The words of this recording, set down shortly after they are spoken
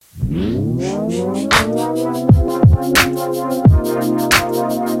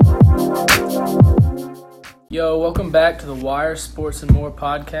Welcome back to the Wire Sports and More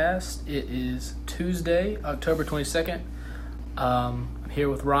podcast. It is Tuesday, October 22nd. I'm here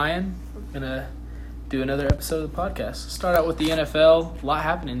with Ryan. We're going to do another episode of the podcast. Start out with the NFL. A lot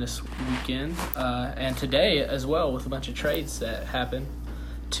happening this weekend and today as well with a bunch of trades that happened.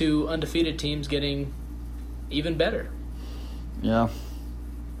 Two undefeated teams getting even better. Yeah.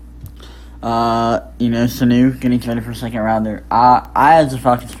 Sanu getting traded for a second rounder. I as a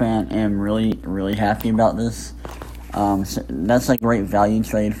Falcons fan, am really, really happy about this. So that's a great value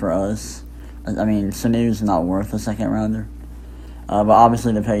trade for us. I mean, Sanu's not worth a second rounder. But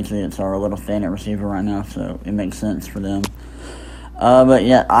obviously the Patriots are a little thin at receiver right now, so it makes sense for them. But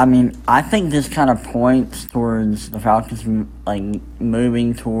yeah, I mean, I think this kind of points towards the Falcons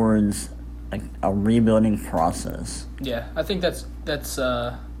moving towards a rebuilding process. Yeah, I think that's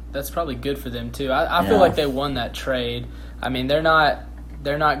probably good for them too. I feel like they won that trade. I mean, they're not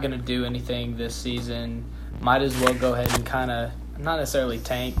going to do anything this season. Might as well go ahead and kind of not necessarily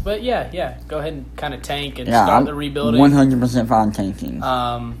tank, but go ahead and kind of tank and start the rebuilding. 100% fine tanking.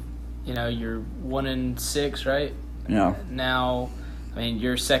 You're 1-6, right? Yeah. Now, I mean,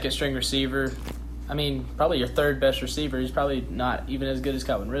 your second string receiver. I mean, probably your third best receiver. He's probably not even as good as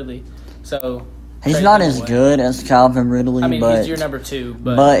Calvin Ridley. So. He's not as good as Calvin Ridley, but he's your number two.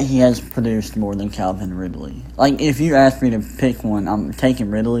 But he has produced more than Calvin Ridley. If you ask me to pick one, I'm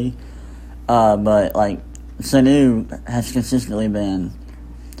taking Ridley. But Sanu has consistently been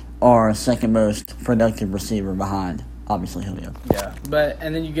our second most productive receiver behind, obviously, Julio. Yeah,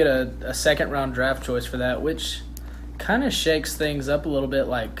 and then you get a second round draft choice for that, which kind of shakes things up a little bit,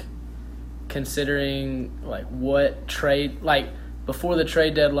 considering what trade before the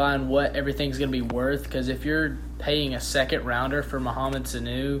trade deadline, what everything's going to be worth. Because if you're paying a second rounder for Mohammed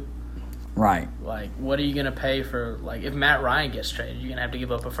Sanu, right? What are you going to pay for? If Matt Ryan gets traded, you're going to have to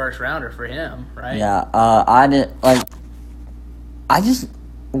give up a first rounder for him, right? Yeah.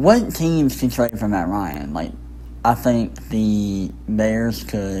 What teams can trade for Matt Ryan? I think the Bears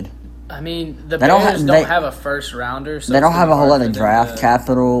could. I mean, the Bears don't have a first rounder, so they don't have a whole lot of draft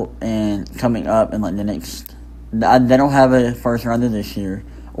capital and coming up in the next. They don't have a first rounder this year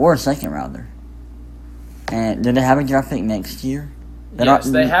or a second rounder. And do they have a draft pick next year?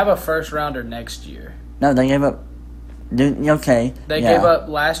 They have a first rounder next year. No, they gave up. Okay. They gave up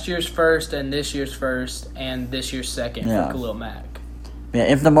last year's first and this year's first and this year's second for Khalil Mack. Yeah,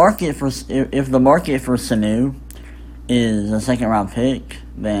 if the market for Sanu is a second round pick,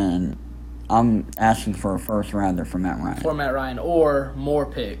 then I'm asking for a first rounder for Matt Ryan. For Matt Ryan, or more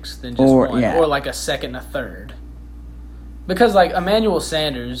picks than just one, or a second and a third. Because Emmanuel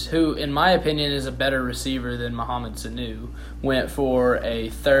Sanders, who in my opinion is a better receiver than Mohammed Sanu, went for a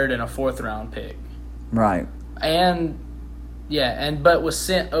third and a fourth round pick. Right. But was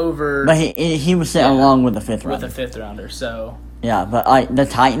sent over. But he was sent along with the fifth rounder. With a fifth rounder, so. Yeah, but the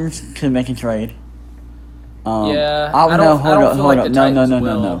Titans could make a trade. Hold up.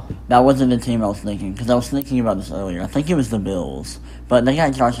 No. That wasn't the team I was thinking, because I was thinking about this earlier. I think it was the Bills, but they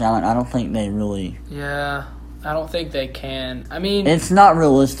got Josh Allen. I don't think they really. Yeah, I don't think they can. I mean, it's not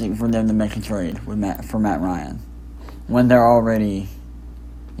realistic for them to make a trade for Matt Ryan when they're already,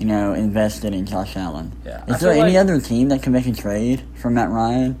 invested in Josh Allen. Yeah. Is there any other team that can make a trade for Matt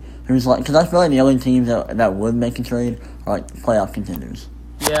Ryan? Because I feel like the only teams that would make a trade are playoff contenders.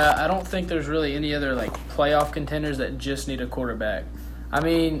 Yeah, I don't think there's really any other playoff contenders that just need a quarterback. I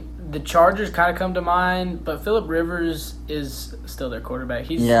mean, the Chargers kind of come to mind, but Phillip Rivers is still their quarterback.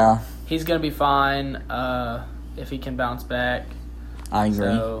 He's going to be fine if he can bounce back. I agree.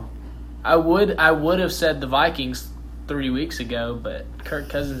 So I would have said the Vikings 3 weeks ago, but Kirk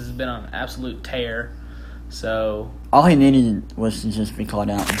Cousins has been on an absolute tear. So all he needed was to just be called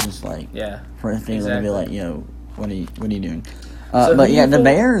out and just for a thing to be yo, what are you doing? The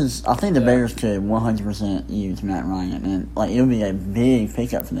Bears, I think the Bears could 100% use Matt Ryan, and it would be a big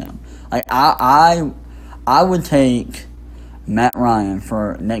pickup for them. I would take Matt Ryan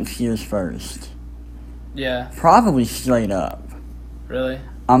for next year's first. Yeah. Probably straight up. Really?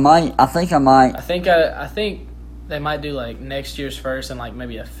 I think I might. I think they might do next year's first and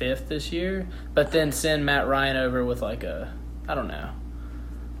maybe a fifth this year, but then send Matt Ryan over with I don't know.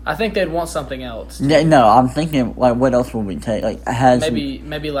 I think they'd want something else. Yeah, no, I'm thinking what else would we take? Maybe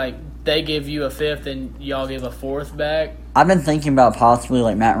they give you a fifth and y'all give a fourth back. I've been thinking about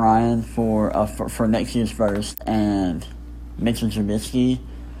possibly Matt Ryan for next year's first and Mitchell Trubisky,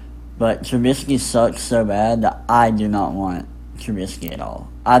 but Trubisky sucks so bad that I do not want Trubisky at all.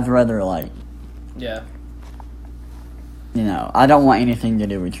 I'd rather I don't want anything to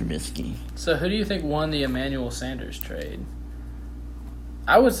do with Trubisky. So who do you think won the Emmanuel Sanders trade?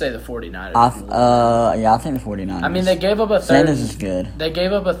 I would say the 49ers. I think the 49ers. I mean, they gave up a third. Sanders is good. They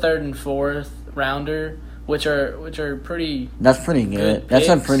gave up a third and fourth rounder, which are pretty. That's pretty good. That's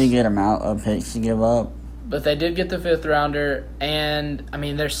a pretty good amount of picks to give up. But they did get the fifth rounder, and I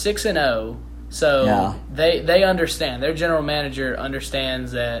mean they're 6-0, so they understand. Their general manager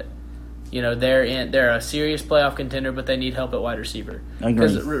understands that, they're a serious playoff contender, but they need help at wide receiver.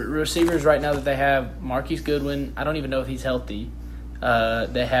 Because receivers right now that they have, Marquise Goodwin, I don't even know if he's healthy.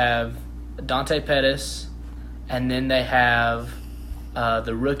 They have Dante Pettis, and then they have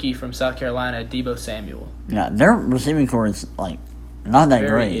the rookie from South Carolina, Deebo Samuel. Yeah, their receiving core is not that Very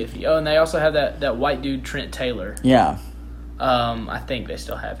great. iffy. Oh, and they also have that white dude Trent Taylor. Yeah. I think they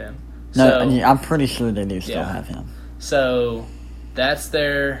still have him. No, I'm pretty sure they do still have him. So that's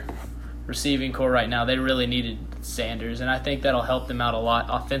their receiving core right now. They really needed Sanders, and I think that'll help them out a lot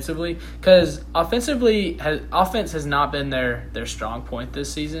offensively. Because offense has not been their strong point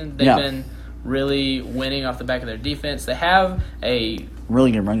this season. They've been really winning off the back of their defense. They have a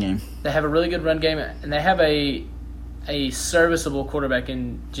really good run game. They have a really good run game, and they have a serviceable quarterback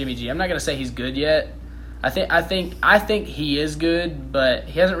in Jimmy G. I'm not going to say he's good yet. I think he is good, but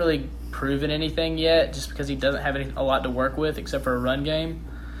he hasn't really proven anything yet, just because he doesn't have a lot to work with except for a run game.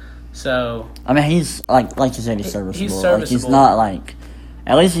 So I mean, he's like you said, he's serviceable. He's serviceable. He's not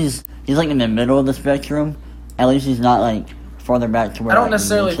at least he's in the middle of the spectrum. At least he's not farther back to where. I don't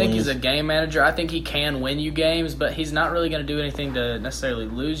necessarily think he's a game manager. I think he can win you games, but he's not really going to do anything to necessarily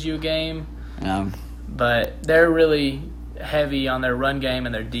lose you a game. Yeah. But they're really heavy on their run game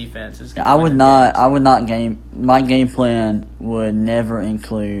and their defense. I would not my game plan would never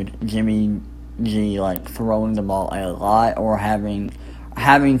include Jimmy G throwing the ball a lot or having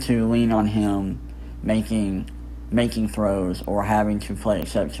to lean on him making throws or having to play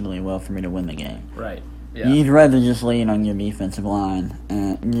exceptionally well for me to win the game. Right. Yeah. You'd rather just lean on your defensive line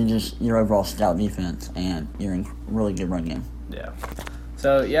and your overall stout defense and your really good run game. Yeah.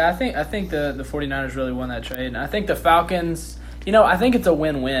 So, yeah, I think the 49ers really won that trade. And I think the Falcons, I think it's a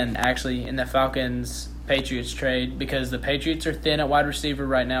win-win, actually, in the Falcons-Patriots trade, because the Patriots are thin at wide receiver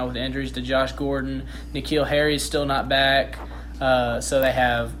right now with injuries to Josh Gordon. N'Keal Harry's still not back. So they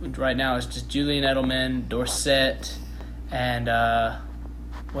have, right now, it's just Julian Edelman, Dorsett, and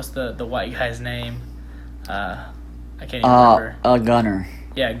what's the white guy's name? I can't even remember. Gunner.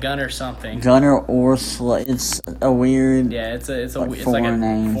 Yeah, Gunner something. Gunner or it's a weird. Yeah, it's a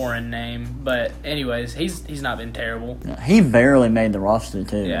foreign name. But anyways, he's not been terrible. Yeah, he barely made the roster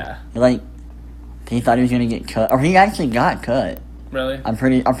too. Yeah. He thought he was gonna get cut, or he actually got cut. Really? I'm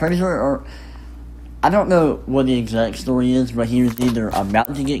pretty sure, or I don't know what the exact story is, but he was either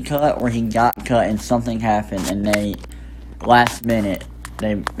about to get cut or he got cut and something happened, and last minute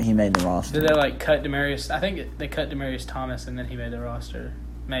he made the roster. Did they cut Demaryius? I think they cut Demaryius Thomas and then he made the roster.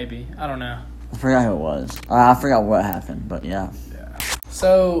 Maybe. I don't know. I forgot who it was. I forgot what happened, but yeah. Yeah.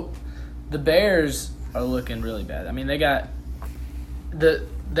 So the Bears are looking really bad. I mean, they got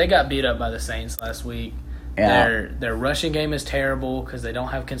beat up by the Saints last week. Yeah. Their rushing game is terrible because they don't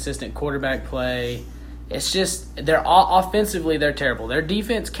have consistent quarterback play. It's just offensively they're terrible. Their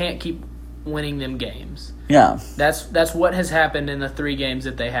defense can't keep winning them games. Yeah. That's what has happened in the 3 games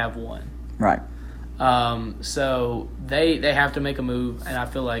that they have won. Right. So they have to make a move, and I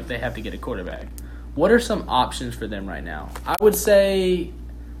feel like they have to get a quarterback. What are some options for them right now? I would say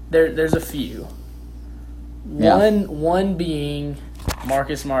there's a few. Yeah. One being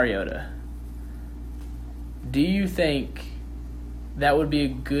Marcus Mariota. Do you think that would be a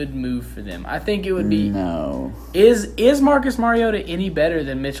good move for them? I think it would be. No. Is Marcus Mariota any better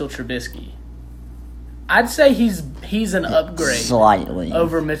than Mitchell Trubisky? I'd say he's an upgrade slightly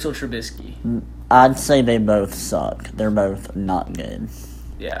over Mitchell Trubisky. I'd say they both suck. They're both not good.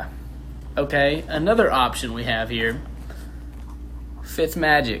 Yeah. Okay, another option we have here.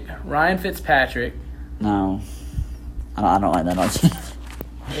 Fitzmagic. Ryan Fitzpatrick. No. I don't like that option.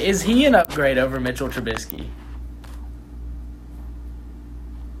 Is he an upgrade over Mitchell Trubisky?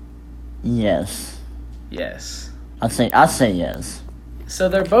 Yes. Yes. I'd say yes. So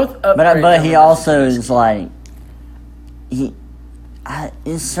they're both upgrades. But he also is it's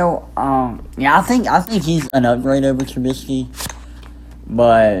so I think he's an upgrade over Trubisky,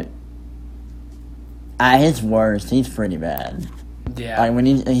 but at his worst, he's pretty bad. Yeah. When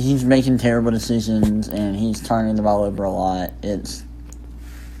he's making terrible decisions and he's turning the ball over a lot, it's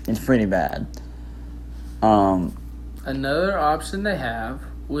pretty bad. Another option they have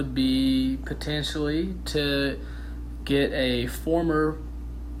would be potentially to get a former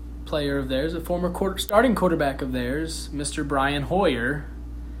player of theirs, a former starting quarterback of theirs, Mr. Brian Hoyer,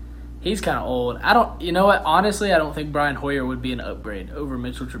 He's kind of old. You know what? Honestly, I don't think Brian Hoyer would be an upgrade over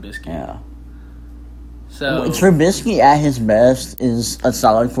Mitchell Trubisky. Yeah. So Trubisky at his best is a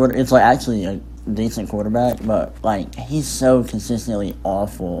solid quarter. It's like actually a decent quarterback, but like he's so consistently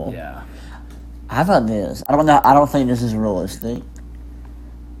awful. Yeah. How about this? I don't know. I don't think this is realistic.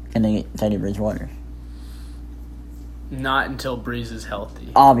 Can they get Teddy Bridgewater? Not until Breeze is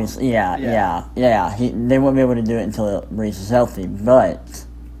healthy. Obviously, yeah. They won't be able to do it until Breeze is healthy. But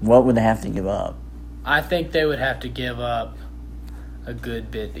what would they have to give up? I think they would have to give up a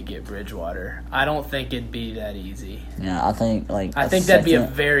good bit to get Bridgewater. I don't think it'd be that easy. Yeah, I think that'd be a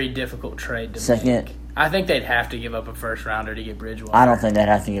very difficult trade to make. I think they'd have to give up a first rounder to get Bridgewater. I don't think they'd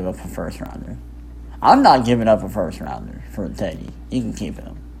have to give up a first rounder. I'm not giving up a first rounder for Teddy. You can keep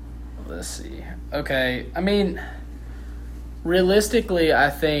him. Let's see. Okay, I mean, realistically, I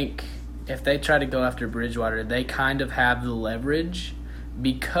think if they try to go after Bridgewater, they kind of have the leverage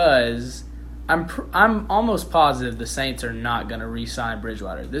because I'm almost positive the Saints are not going to re-sign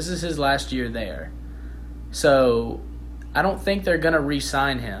Bridgewater. This is his last year there. So I don't think they're going to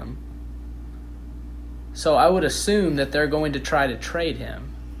re-sign him. So I would assume that they're going to try to trade him.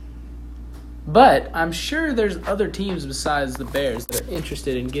 But I'm sure there's other teams besides the Bears that are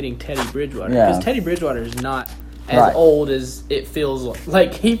interested in getting Teddy Bridgewater. Because Teddy Bridgewater is not as old as it feels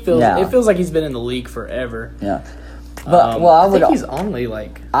like. It feels like he's been in the league forever. Yeah. But I think he's only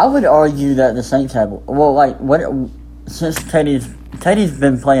like. I would argue that the Saints have since Teddy's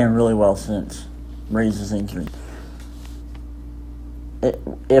been playing really well since Breeze's injury.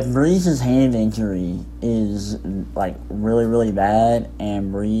 If Breeze's hand injury is like really really bad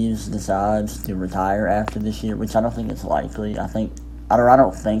and Breeze decides to retire after this year, which I don't think it's likely. I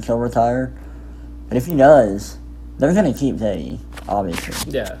don't think he'll retire. But if he does, they're gonna keep Teddy,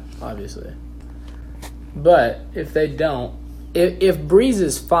 obviously. Yeah, obviously. But if they don't, if Breeze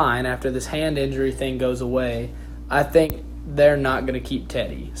is fine after this hand injury thing goes away, I think they're not going to keep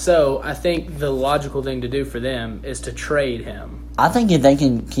Teddy. So I think the logical thing to do for them is to trade him. I think if they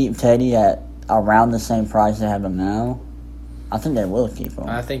can keep Teddy at around the same price they have him now, I think they will keep him.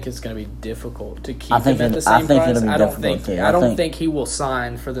 I think it's going to be difficult to keep him at the same price. I don't think he will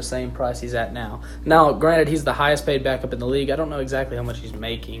sign for the same price he's at now. Now, granted, he's the highest paid backup in the league. I don't know exactly how much he's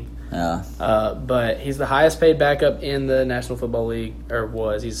making. Yeah. But he's the highest paid backup in the National Football League, or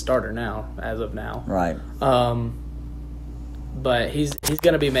was. He's a starter now, as of now. Right. But he's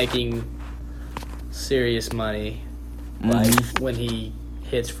going to be making serious money, like when he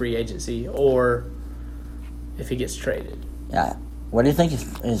hits free agency or if he gets traded. Yeah. What do you think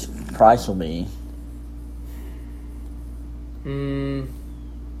his price will be?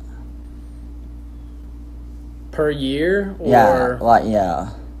 Per year? Or yeah.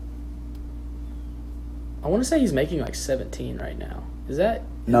 I want to say he's making like 17 right now. Is that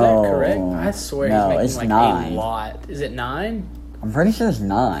correct? I swear he's making like 9. a lot. Is it 9? I'm pretty sure it's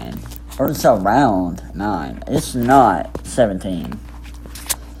 9. Or it's around 9. It's not 17.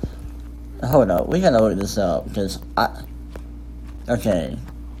 Hold up. We gotta look this up because okay.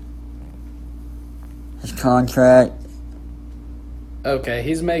 His contract. Okay,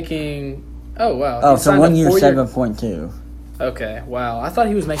 he's making. Oh wow. Oh, so 1 year 7.2. Okay, wow. I thought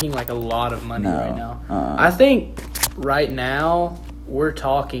he was making like a lot of money right now. I think right now we're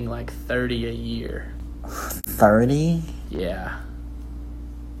talking like 30 a year. 30? Yeah.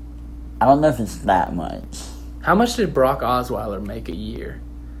 I don't know if it's that much. How much did Brock Osweiler make a year?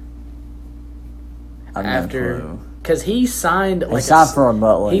 Because he signed like for a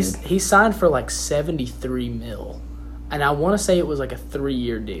buttload. He signed for like $73 million, and I want to say it was like a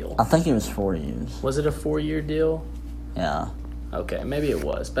 3-year deal. I think it was 4 years. Was it a 4-year deal? Yeah. Okay, maybe it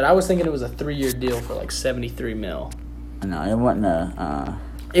was, but I was thinking it was a 3-year deal for like $73 million. No, it wasn't a.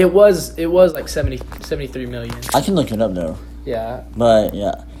 It was like $73 million. I can look it up though. Yeah. But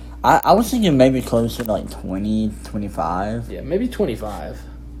yeah, I was thinking maybe closer to like 20, 25. Yeah, maybe 25.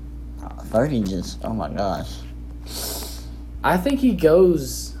 30 just, oh my gosh. I think he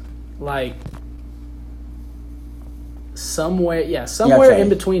goes like somewhere in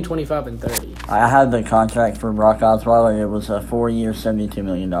between 25 and 30. I had the contract for Brock Osweiler. It was a 4-year, $72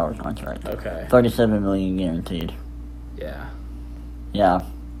 million contract. Okay. $37 million guaranteed. Yeah. Yeah.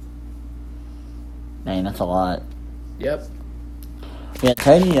 Man, that's a lot. Yep. Yeah,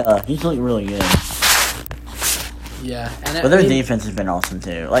 Teddy, he's looking really good. Yeah, but their defense has been awesome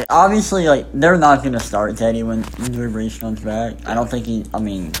too. Like obviously, like they're not going to start Teddy when Drew Brees comes back. I don't think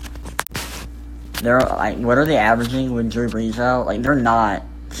they're like, what are they averaging with Drew Brees out? Like they're not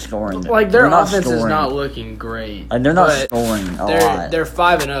scoring. Like their offense is not looking great. Like they're not scoring a lot. They're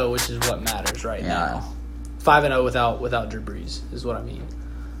 5-0, which is what matters right now. 5-0 without Drew Brees is what I mean.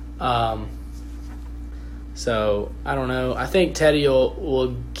 So I don't know. I think Teddy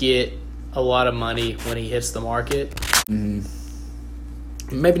will get a lot of money when he hits the market. Mm-hmm.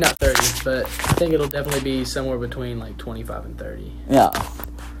 Maybe not 30, but I think it'll definitely be somewhere between like 25 and 30. Yeah.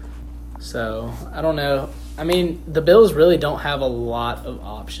 So I don't know. I mean, the Bills really don't have a lot of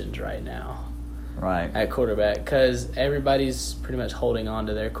options right now. Right. At quarterback, because everybody's pretty much holding on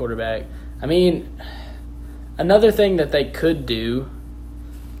to their quarterback. I mean, another thing that they could do,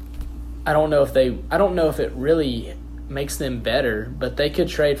 I don't know if it really makes them better, but they could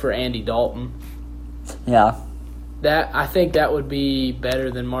trade for Andy Dalton. Yeah. I think that would be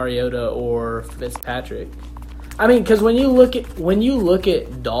better than Mariota or Fitzpatrick. I mean, because when you look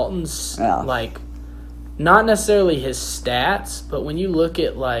at Dalton's like, not necessarily his stats, but when you look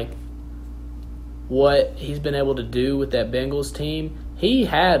at like what he's been able to do with that Bengals team, he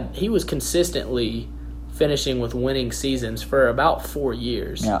was consistently finishing with winning seasons for about 4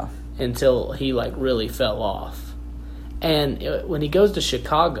 years. Yeah. Until he like really fell off. And when he goes to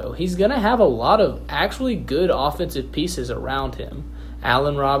Chicago, he's going to have a lot of actually good offensive pieces around him.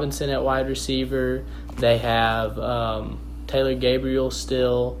 Allen Robinson at wide receiver. They have Taylor Gabriel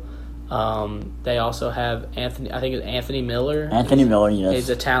still. They also have Anthony Miller. Anthony Miller, yes. He's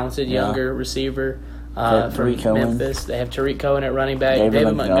a talented younger receiver from Tariq Memphis. They have Tariq Cohen at running back.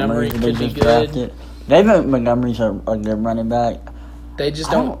 David Montgomery could be good. Drafted. David Montgomery's a good running back. They just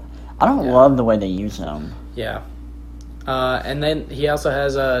don't. I don't love the way they use him. Yeah. And then he also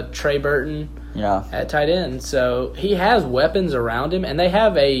has Trey Burton at tight end. So he has weapons around him, and they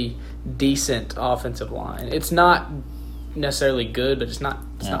have a decent offensive line. It's not necessarily good, but it's not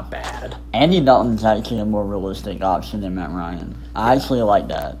bad. Andy Dalton's actually a more realistic option than Matt Ryan. I actually like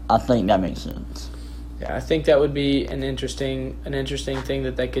that. I think that makes sense. Yeah, I think that would be an interesting thing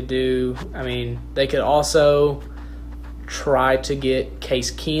that they could do. I mean, they could also try to get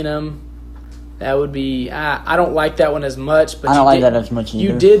Case Keenum. That would be I don't like that one as much. But I don't like that as much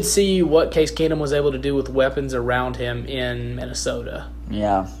either. You did see what Case Keenum was able to do with weapons around him in Minnesota.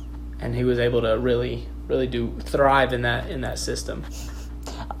 Yeah. And he was able to really thrive in that system.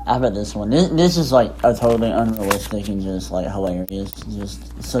 How about this one? This is like a totally unrealistic and just like hilarious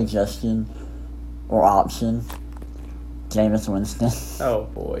just suggestion or option. Jameis Winston. Oh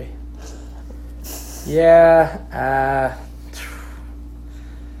boy. Yeah.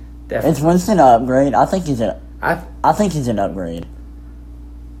 Definitely. Is Winston an upgrade? I think he's an upgrade.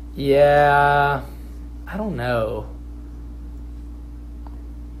 Yeah. I don't know.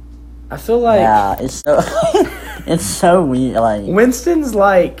 I feel like it's so weird. Like Winston's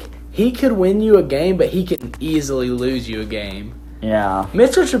like he could win you a game, but he can easily lose you a game. Yeah.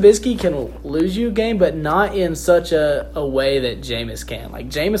 Mitchell Trubisky can lose you a game, but not in such a way that Jameis can. Like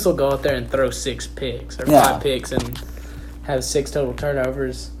Jameis will go out there and throw 6 picks or 5 picks and have 6 total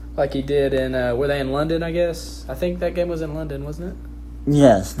turnovers. Like he did in, were they in London, I guess? I think that game was in London, wasn't it?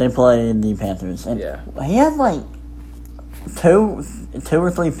 Yes, they played the Panthers. And he had like two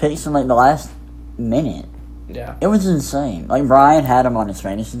or three picks in like the last minute. Yeah. It was insane. Like Brian had him on his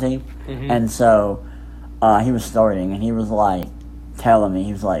fantasy team, and so he was starting, and he was like telling me,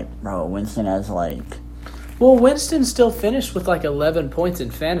 he was like, bro, Winston has like... Well, Winston still finished with like 11 points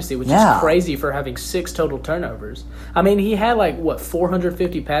in fantasy, which is crazy for having 6 total turnovers. I mean, he had like,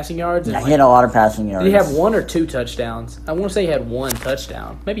 450 passing yards? And he had a lot of passing yards. Did he have 1 or 2 touchdowns? I want to say he had 1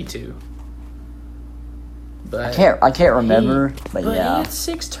 touchdown. Maybe 2. But I can't remember, but he had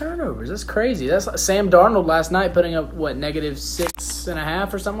 6 turnovers. That's crazy. That's like Sam Darnold last night putting up,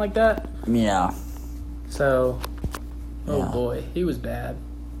 -6.5 or something like that? Yeah. So, boy, he was bad.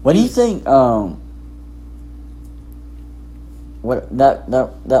 What do you think, What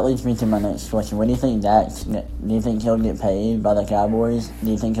that leads me to my next question. What do you think do you think he'll get paid by the Cowboys?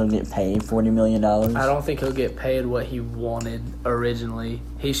 Do you think he'll get paid $40 million? I don't think he'll get paid what he wanted originally.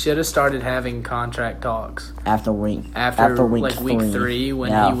 He should have started having contract talks after week week 3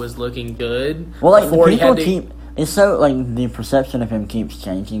 when he was looking good. Well, like it's so like the perception of him keeps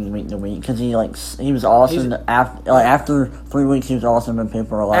changing week to week because he was awesome after 3 weeks he was awesome and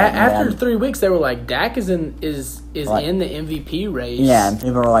people were like after 3 weeks they were like Dak is in the MVP race. Yeah, and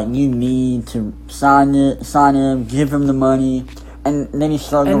people were like, you need to sign him, give him the money, and then he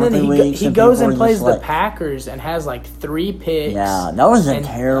struggled for 3 weeks. He goes and plays the Packers and has like 3 picks. Yeah, that was a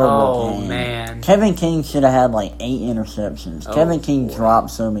terrible game. Oh man, Kevin King should have had like 8 interceptions. Kevin King dropped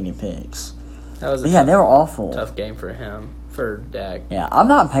so many picks. They were awful. Tough game for him, for Dak. Yeah, I'm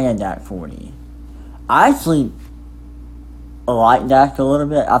not paying Dak 40. I actually like Dak a little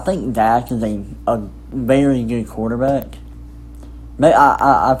bit. I think Dak is a very good quarterback.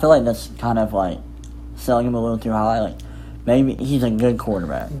 I feel like that's kind of like selling him a little too high. Like Maybe he's a good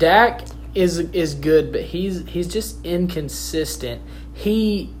quarterback. Dak is good, but he's just inconsistent.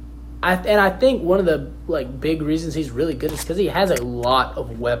 I think one of the big reasons he's really good is because he has a lot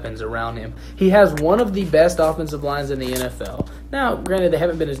of weapons around him. He has one of the best offensive lines in the NFL. Now, granted, they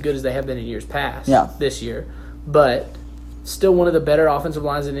haven't been as good as they have been in years past this year, but still one of the better offensive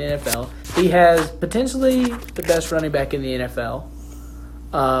lines in the NFL. He has potentially the best running back in the NFL.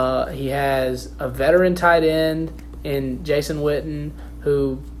 He has a veteran tight end in Jason Witten,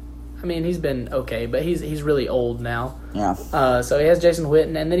 who, I mean, he's been okay, but he's really old now. Yeah. So he has Jason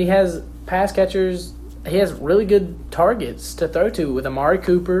Witten, and then he has pass catchers. He has really good targets to throw to with Amari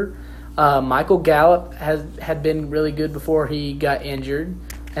Cooper. Michael Gallup had been really good before he got injured,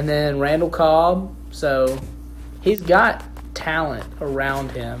 and then Randall Cobb. So he's got talent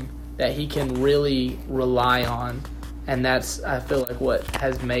around him that he can really rely on, and that's, I feel like, what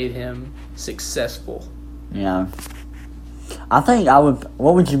has made him successful. Yeah. I think I would.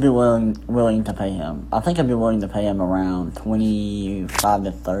 What would you be willing to pay him? I think I'd be willing to pay him around 25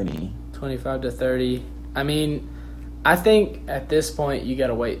 to 30. 25 to 30. I mean, I think at this point you got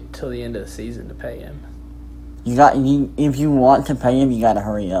to wait till the end of the season to pay him. If you want to pay him, you got to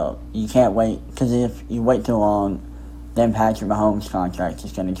hurry up. You can't wait, because if you wait too long, then Patrick Mahomes' contract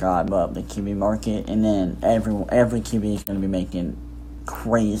is going to drive up the QB market, and then every QB is going to be making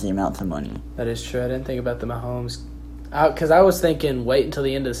crazy amounts of money. That is true. I didn't think about the Mahomes. Because I was thinking wait until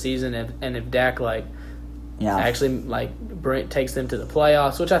the end of the season, and if Dak actually takes them to the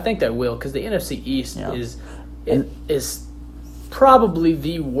playoffs, which I think they will, because the NFC East is probably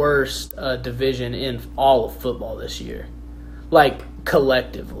the worst division in all of football this year,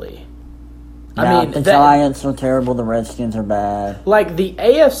 collectively. Yeah, I mean, the Giants are terrible. The Redskins are bad. The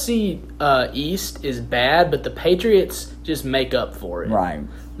AFC East is bad, but the Patriots just make up for it. Right.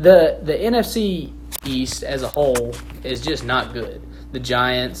 The NFC East as a whole is just not good. The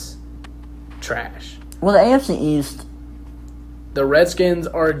Giants, trash. Well, the AFC East, the Redskins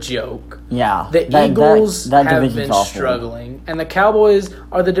are a joke. Yeah. The Eagles have been struggling, and the Cowboys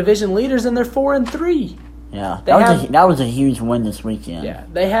are the division leaders, and they're 4-3. Yeah, that was a huge win this weekend. Yeah,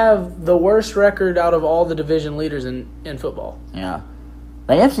 they have the worst record out of all the division leaders in football. Yeah,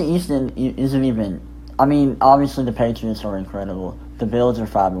 the AFC East isn't even. I mean, obviously the Patriots are incredible. The Bills are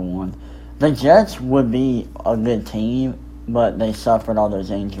 5-1. The Jets would be a good team, but they suffered all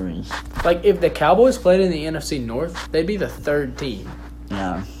those injuries. If the Cowboys played in the NFC North, they'd be the third team.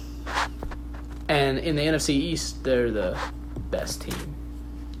 Yeah. And in the NFC East, they're the best team.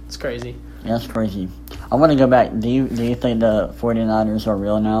 It's crazy. Yeah, that's crazy. I want to go back. Do you think the 49ers are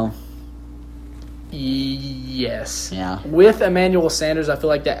real now? Yes. Yeah. With Emmanuel Sanders, I feel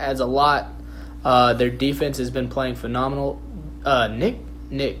like that adds a lot. Their defense has been playing phenomenal.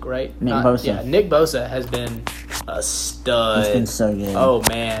 Nick, right? Nick Bosa. Yeah, Nick Bosa has been a stud. He's been so good. Oh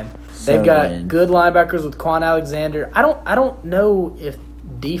man, they've got good linebackers with Quan Alexander. I don't know if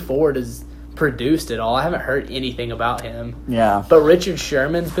D Ford is produced at all. I haven't heard anything about him. Yeah. But Richard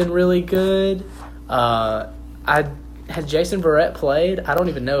Sherman's been really good. Has Jason Verrett played? I don't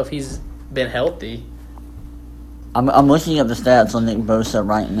even know if he's been healthy. I'm looking at the stats on Nick Bosa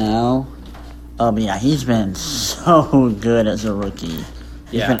right now. But yeah, he's been so good as a rookie.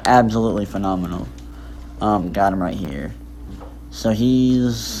 He's been absolutely phenomenal. Got him right here. So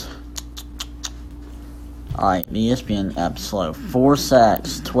he's... Alright, the ESPN app's slow. 4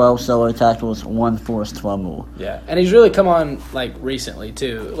 sacks, 12 solo tackles, 1 forced fumble. Yeah, and he's really come on, recently,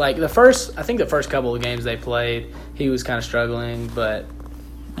 too. The first couple of games they played, he was kind of struggling, but,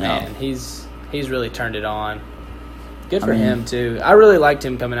 man, he's really turned it on. Good for him, too. I really liked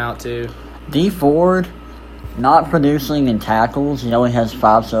him coming out, too. D Ford, not producing in tackles. He only has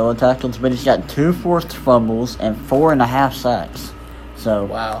 5 solo tackles, but he's got 2 forced fumbles and 4.5 sacks. So,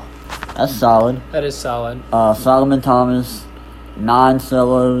 wow. That's solid. That is solid. Solomon Thomas, 9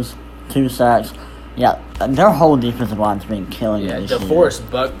 solos, 2 sacks. Yeah, their whole defensive line's been killing it this year.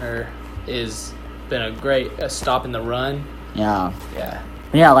 DeForest Buckner has been a great stop in the run. Yeah. Yeah.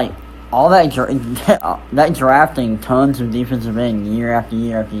 Yeah, all that drafting tons of defensive end year after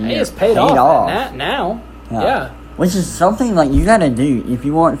year after year. It's paid off. Now. Yeah. Which is something you got to do. If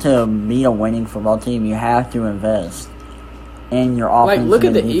you want to be a winning football team, you have to invest in your offense. Look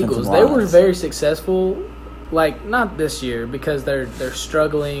at the Eagles. They were very successful. Not this year because they're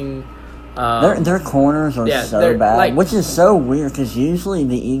struggling. Their corners are so bad, which is so weird because usually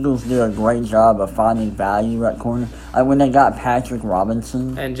the Eagles do a great job of finding value at corner. When they got Patrick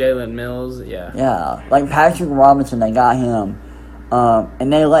Robinson and Jalen Mills, yeah, Patrick Robinson, they got him,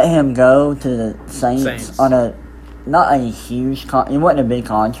 and they let him go to the Saints. On not a huge it wasn't a big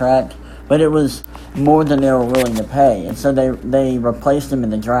contract, but it was more than they were willing to pay, and so they replaced him in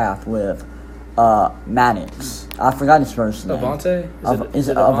the draft with Maddox. I forgot his first name. Avante? Is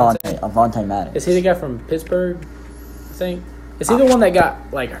it Avante? Avante Maddox. Is he the guy from Pittsburgh, I think? Is he the one that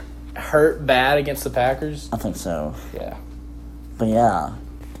got, like, hurt bad against the Packers? I think so. Yeah. But, yeah.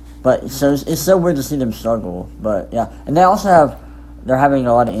 But so it's so weird to see them struggle. But, yeah. And they also they're having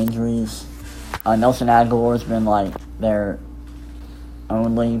a lot of injuries. Nelson Aguilar's been, like, their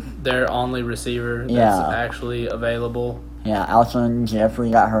only receiver that's actually available. Yeah, Alshon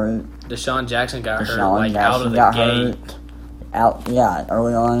Jeffrey got hurt. Deshaun Jackson got hurt, out of the gate.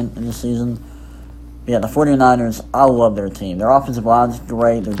 Early on in the season. Yeah, the 49ers, I love their team. Their offensive line's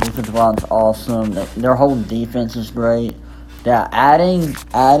great. Their defensive line's awesome. Their whole defense is great. Yeah,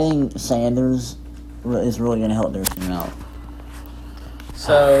 adding Sanders is really going to help their team out.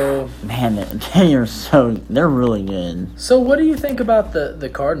 So, man, they're really good. So, what do you think about the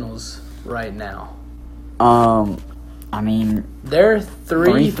Cardinals right now? I mean, they're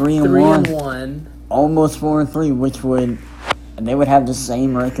 3-1, almost 4-3, and they would have the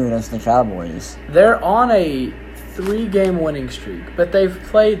same record as the Cowboys. They're on a 3-game winning streak, but they've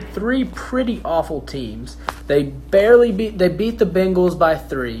played 3 pretty awful teams. They beat the Bengals by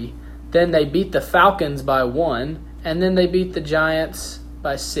 3, then they beat the Falcons by 1, and then they beat the Giants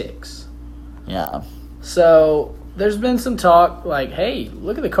by 6. Yeah. So there's been some talk like, hey,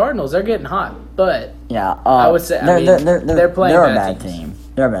 look at the Cardinals, they're getting hot. But yeah, I would say they're playing. They're a bad team.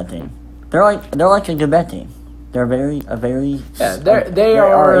 They're a bad team. They're like a good bad team. They're they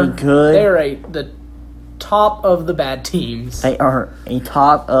are the top of the bad teams. They are a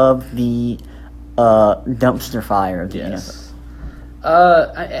top of the dumpster fire of the NFL.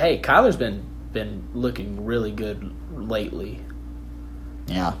 Hey, Kyler's been looking really good lately.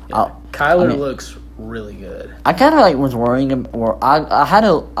 Yeah. Kyler looks really good. I kind of was worrying, or I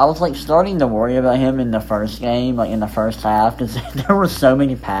was starting to worry about him in the first game, in the first half, because there were so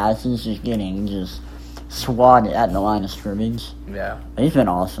many passes just swatted at the line of scrimmage. Yeah. But he's been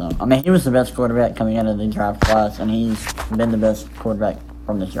awesome. I mean, he was the best quarterback coming out of the draft class, and he's been the best quarterback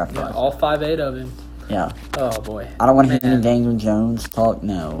from this draft class. All 5'8" of him. Yeah. Oh boy. I don't want to hear any Daniel Jones talk.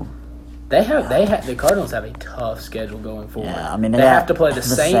 No. The Cardinals have a tough schedule going forward. Yeah, I mean they have to play the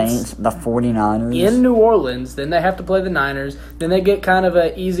Saints, the 49ers in New Orleans. Then they have to play the Niners. Then they get kind of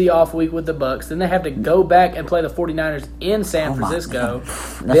an easy off week with the Bucks. Then they have to go back and play the 49ers in San Francisco.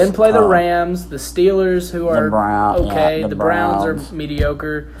 Then play the Rams, the Steelers, who are okay. The Browns are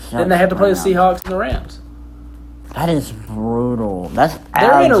mediocre. Then they have to play the Seahawks and the Rams. That is brutal.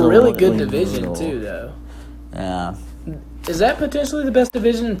 They're in a really good division too, though. Yeah. Is that potentially the best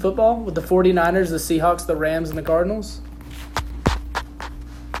division in football with the 49ers, the Seahawks, the Rams, and the Cardinals?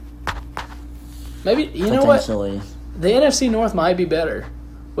 Maybe, you know what? The NFC North might be better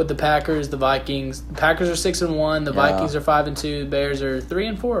with the Packers, the Vikings. The Packers are 6-1, the Vikings are 5-2, the Bears are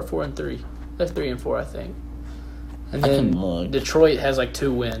 3-4 or 4-3. They're 3-4, I think. And then Detroit has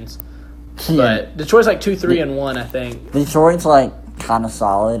 2 wins. Yeah. But Detroit's 2-3-1, I think. Detroit's kind of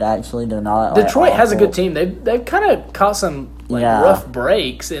solid, actually. They're not. Detroit has a good team. They've kind of caught some rough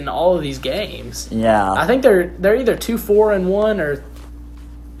breaks in all of these games. Yeah, I think they're either 2-4-1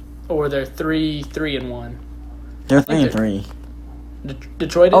 or they're 3-1. They're 3-3.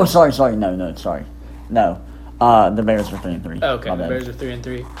 Detroit. Oh, sorry. No, sorry. No, the Bears are 3-3. Okay, the Bears are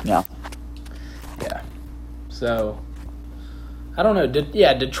 3-3. Yeah. Yeah. So, I don't know.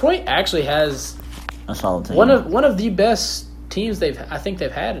 Detroit actually has a solid team. One of the best teams I think they've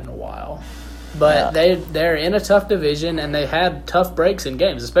had in a while, but they're in a tough division and they had tough breaks in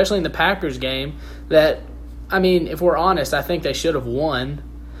games, especially in the Packers game. That, I mean, if we're honest, I think they should have won.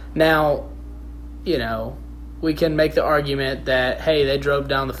 Now, we can make the argument that hey, they drove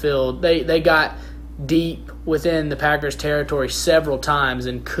down the field, they got deep within the Packers' territory several times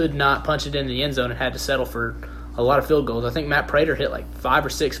and could not punch it in the end zone and had to settle for a lot of field goals. I think Matt Prater hit 5 or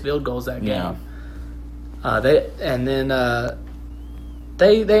 6 field goals that game.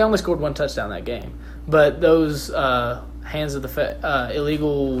 They only scored 1 touchdown that game, but those hands to the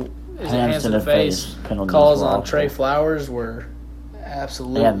face calls on Trey Flowers were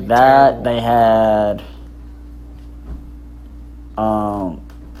absolutely terrible. They had.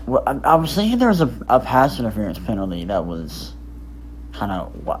 I was thinking there was a pass interference penalty that was kind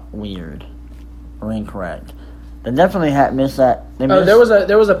of weird or incorrect. They definitely had missed that. There was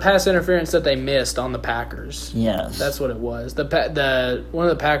a pass interference that they missed on the Packers. Yes, that's what it was. The one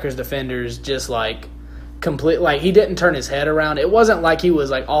of the Packers defenders just he didn't turn his head around. It wasn't like he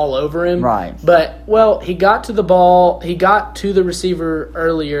was all over him. Right. But he got to the ball. He got to the receiver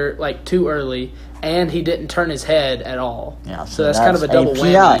earlier, too early, and he didn't turn his head at all. Yeah, so that's kind of a double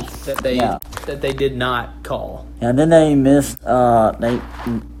PI. whammy that they did not call. And then they missed.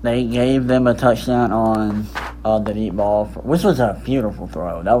 They gave them a touchdown on the deep ball, which was a beautiful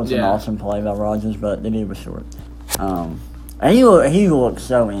throw. That was an awesome play by Rodgers, but the dude was short. And he looked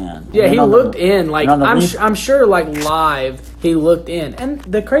so in. Yeah, he looked in. Like I'm sure, like live, he looked in. And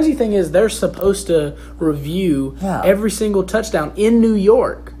the crazy thing is, they're supposed to review every single touchdown in New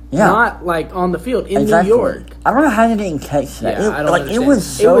York, not like on the field in New York. I don't know how they didn't catch that. Yeah, I don't understand. It was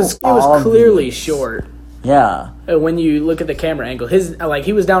so it was clearly short. Yeah. When you look at the camera angle,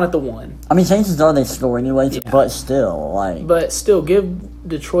 he was down at the 1. I mean, chances are they score anyways, but still, give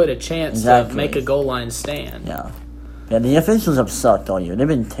Detroit a chance to make a goal line stand. Yeah. Yeah, the officials have sucked all year. They've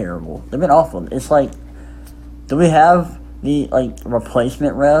been terrible. They've been awful. It's like, do we have the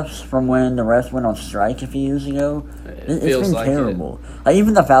replacement refs from when the refs went on strike a few years ago? It's been like terrible.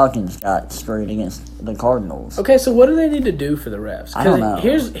 Even the Falcons got screwed against the Cardinals. Okay, so what do they need to do for the refs? I don't know.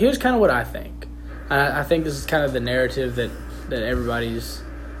 Here's kind of what I think. I think this is kind of the narrative that everybody's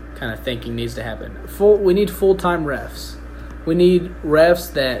kind of thinking needs to happen. We need full-time refs. We need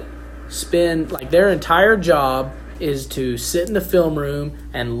refs that spend their entire job is to sit in the film room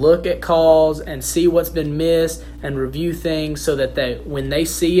and look at calls and see what's been missed and review things so that when they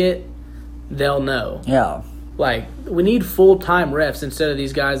see it, they'll know. Yeah. We need full-time refs instead of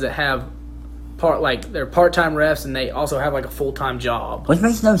these guys that have they're part-time refs and they also have a full-time job. Which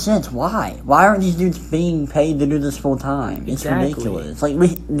makes no sense. Why? Why aren't these dudes being paid to do this full-time? It's ridiculous. The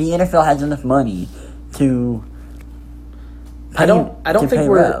NFL has enough money to I don't think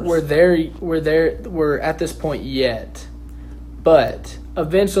we're at this point yet, but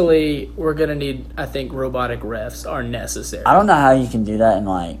eventually we're gonna need. I think robotic refs are necessary. I don't know how you can do that in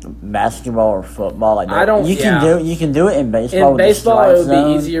basketball or football. You can do it in baseball. In baseball, it would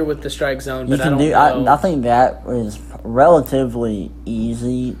be easier with the strike zone. But I think that is relatively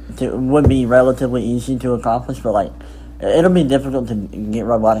easy would be relatively easy to accomplish, but it'll be difficult to get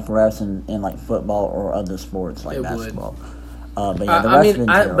robotic refs in football or other sports like basketball.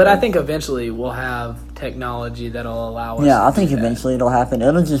 But I think eventually we'll have technology that'll allow us. Yeah, I think eventually it'll happen.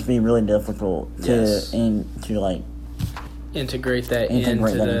 It'll just be really difficult to integrate that into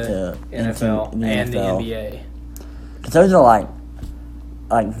the NFL and the NBA. Because those are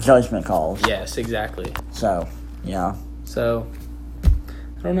judgment calls. Yes, exactly. So yeah. So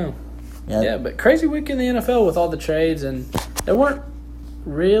I don't know. Yeah, but crazy week in the NFL with all the trades, and there weren't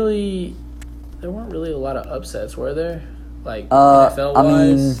really a lot of upsets, were there?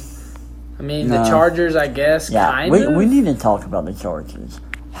 NFL-wise? I mean, the Chargers, I guess, kind of. We need to talk about the Chargers.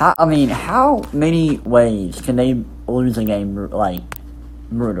 How many ways can they lose a game,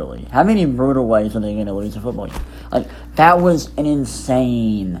 brutally? How many brutal ways are they going to lose a football game? That was an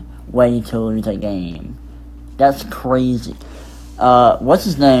insane way to lose a game. That's crazy. What's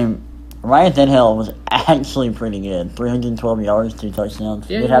his name? Ryan Tannehill was actually pretty good. 312 yards, 2 touchdowns.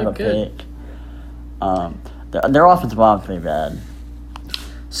 Yeah, he did have a pick. Their offensive line's pretty bad.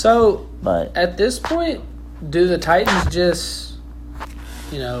 So, at this point, do the Titans just,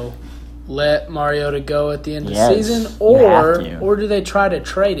 let Mariota go at the end of the season, or do they try to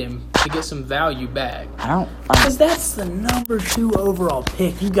trade him to get some value back? Because that's the number 2 overall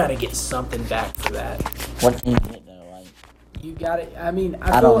pick. You got to get something back for that. What can you get though? You got it. I mean,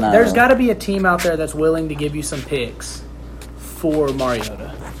 I don't know. There's got to be a team out there that's willing to give you some picks for Mariota.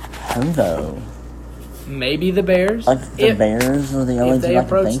 Who though? Maybe the Bears. The Bears are the only team I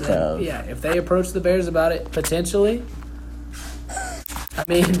can think of. Yeah, if they approach the Bears about it, potentially. I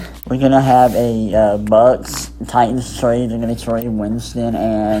mean, we're gonna have a Bucks Titans trade. They're gonna trade Winston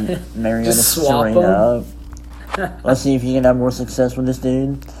and Mariota straight up. Let's see if you can have more success with this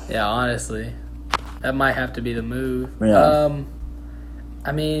dude. Yeah, honestly, that might have to be the move. Yeah.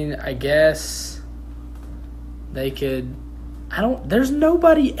 I mean, I guess they could. There's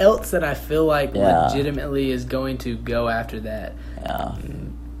nobody else that I feel legitimately is going to go after that. Yeah.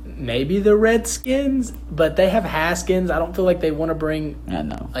 Maybe the Redskins, but they have Haskins. I don't feel like they want to bring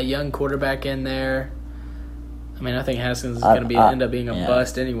a young quarterback in there. I mean, I think Haskins is going to end up being a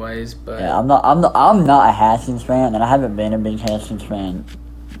bust anyways. But yeah, I'm not a Haskins fan, and I haven't been a big Haskins fan.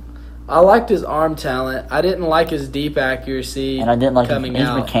 I liked his arm talent. I didn't like his deep accuracy, and I didn't like his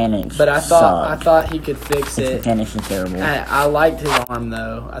mechanics. But I thought he could fix it. His mechanics are terrible. I liked his arm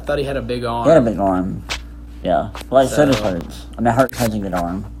though. I thought he had a big arm. He had a big arm. Yeah, so does Hurts. I mean, Hurts has a good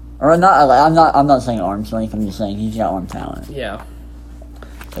arm. Or not? I'm not saying arm strength. I'm just saying he's got arm talent. Yeah.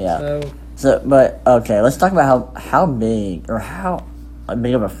 But yeah. But okay, let's talk about how big of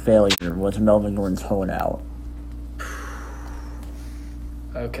a failure was Melvin Gordon's holdout.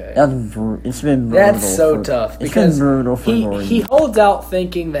 Okay. It's been brutal. That's so tough. It's been brutal for he, Gordon. he holds out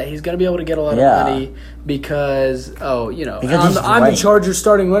thinking that he's going to be able to get a lot of money because I'm the Chargers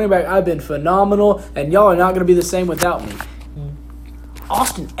starting running back. I've been phenomenal, and y'all are not going to be the same without me.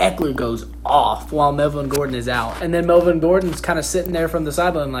 Austin Eckler goes off while Melvin Gordon is out. And then Melvin Gordon's kind of sitting there from the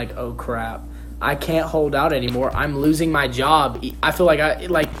sideline like, oh, crap. I can't hold out anymore. I'm losing my job. I feel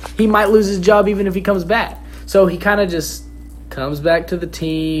like he might lose his job even if he comes back. So he kind of just comes back to the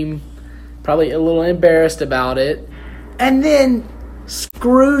team, probably a little embarrassed about it, and then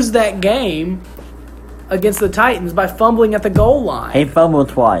screws that game against the Titans by fumbling at the goal line. He fumbled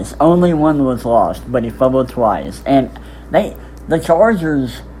twice. Only one was lost, but he fumbled twice. And the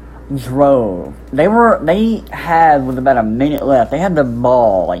Chargers drove. They had, with about a minute left, they had the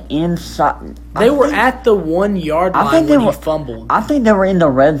ball like inside. They were at the 1 yard line when he fumbled. I think they were in the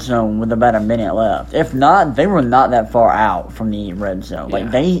red zone with about a minute left. If not, they were not that far out from the red zone.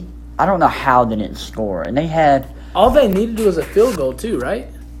 Yeah. I don't know how they didn't score. And they had... All they needed was a field goal too, right?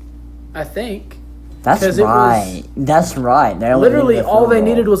 I think. That's right. That's right. Literally all they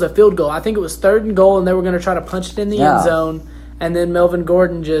needed was a field goal. I think it was 3rd and goal, and they were going to try to punch it in the end zone. And then Melvin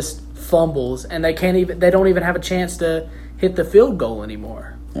Gordon just fumbles, and they don't even have a chance to hit the field goal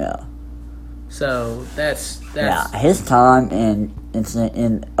anymore. Yeah. So that's his time in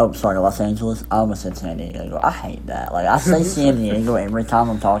Los Angeles. I almost said San Diego. I hate that. Like I say San Diego every time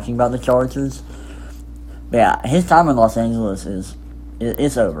I'm talking about the Chargers. But yeah, his time in Los Angeles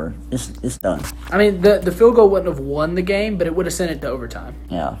it's over. It's done. I mean, the field goal wouldn't have won the game, but it would have sent it to overtime.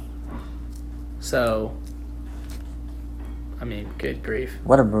 Yeah. So, I mean, good grief.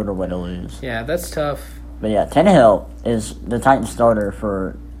 What a brutal way to lose. Yeah, that's tough. But yeah, Tannehill is the Titans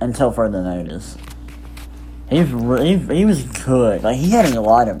starter until further notice. He was good. Like, he had a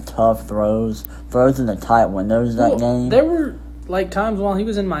lot of tough throws in the tight windows that game. There were, times while he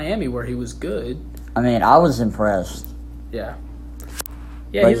was in Miami where he was good. I mean, I was impressed. Yeah.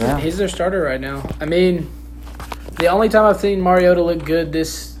 Yeah, he's their starter right now. I mean, the only time I've seen Mariota look good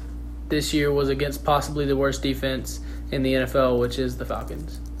this year was against possibly the worst defense in the NFL, which is the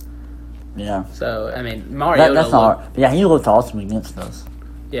Falcons. Yeah. So, I mean, Mariota he looked awesome against us.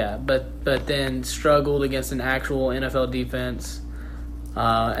 Yeah, but then struggled against an actual NFL defense,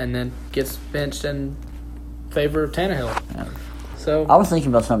 and then gets benched in favor of Tannehill. Yeah. So I was thinking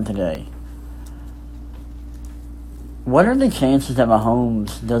about something today. What are the chances that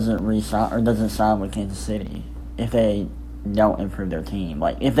Mahomes doesn't sign with Kansas City if they don't improve their team?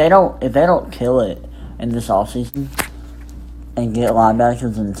 Like if they don't kill it in this offseason and get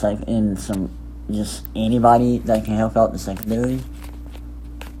linebackers and some just anybody that can help out the secondary,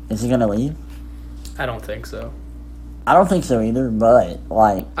 is he gonna leave? I don't think so. I don't think so either, but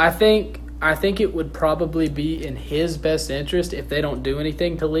I think it would probably be in his best interest if they don't do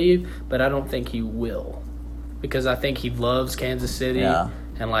anything to leave, but I don't think he will. Because I think he loves Kansas City,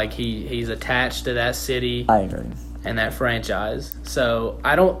 and he's attached to that city. I agree. And that franchise. So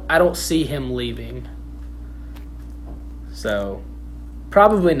I don't see him leaving. So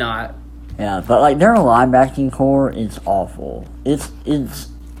probably not. Yeah, but their linebacking core is awful. It's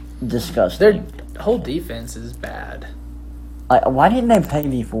disgusting. Their whole defense is bad. Why didn't they pay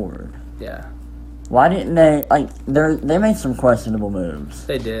me Ford? Yeah. Why didn't they they made some questionable moves.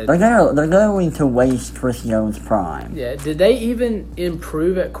 They did. They're going to waste Chris Jones' prime. Yeah. Did they even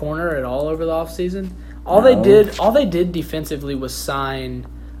improve at corner at all over the offseason? All they did defensively was sign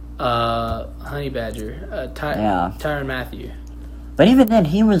Honey Badger, Tyrann Mathieu. But even then,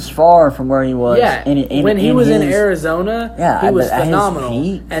 he was far from where he was. Yeah, when he was in Arizona, he was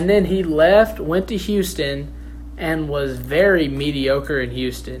phenomenal. And then he left, went to Houston, and was very mediocre in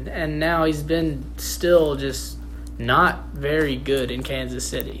Houston. And now he's been still just not very good in Kansas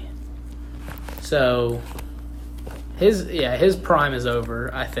City. So his prime is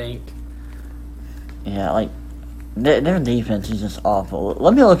over, I think. Yeah, their defense is just awful.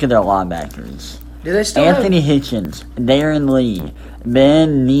 Let me look at their linebackers. Do they still Anthony Hitchens, Darren Lee,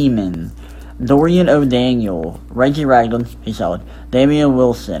 Ben Neiman, Dorian O'Daniel, Reggie Ragland, he's solid, Damian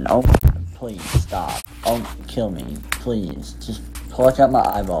Wilson. Oh, please stop. Oh, kill me. Please. Just pluck out my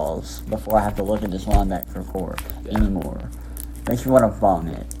eyeballs before I have to look at this linebacker core anymore. Makes me want to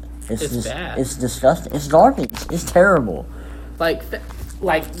vomit. It's bad. It's disgusting. It's garbage. It's terrible.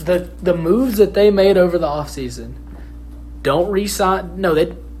 The moves that they made over the offseason don't re-sign. No,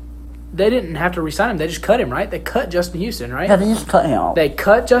 they didn't have to re-sign him. They just cut him, right? They cut Justin Houston, right? Yeah, they just cut him. They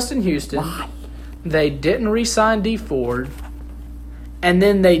cut Justin Houston. Why? They didn't re-sign D Ford. And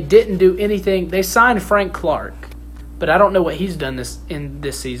then they didn't do anything. They signed Frank Clark. But I don't know what he's done this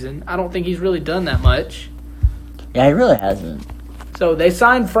season. I don't think he's really done that much. Yeah, he really hasn't. So they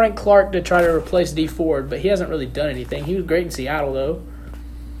signed Frank Clark to try to replace D Ford, but he hasn't really done anything. He was great in Seattle, though.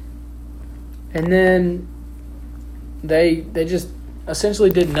 And then they just essentially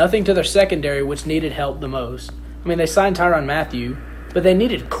did nothing to their secondary, which needed help the most. I mean, they signed Tyrann Mathieu, but they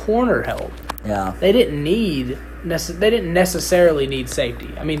needed corner help. Yeah. They didn't necessarily need safety.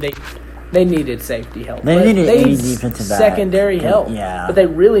 I mean, they needed safety help. They needed defensive back. Secondary help. Yeah. But they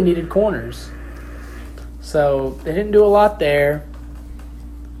really needed corners. So they didn't do a lot there.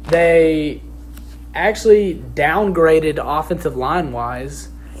 They actually downgraded offensive line-wise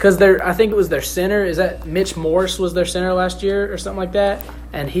because I think it was their center. Is that Mitch Morse was their center last year or something like that?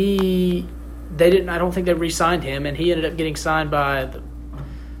 And I don't think they re-signed him, and he ended up getting signed by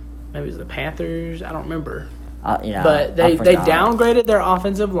maybe it was the Panthers. I don't remember. Yeah, but they downgraded their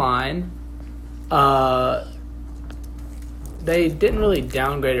offensive line. They didn't really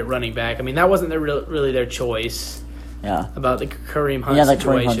downgrade at running back. I mean, that wasn't really their choice. Yeah. About the Kareem Hunt situation. situation.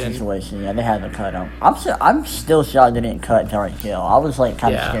 Kareem Hunt situation. Yeah, they had to cut him. I'm still shocked they didn't cut Tyreek Hill. I was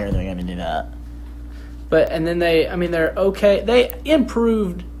kind of scared they were going to do that. And then they're okay. They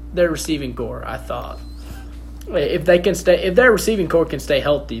improved their receiving core, I thought. If their receiving core can stay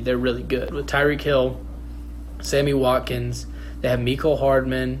healthy, they're really good. With Tyreek Hill, Sammy Watkins, they have Mecole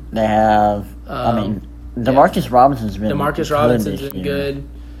Hardman. They have, Demarcus Robinson's been good.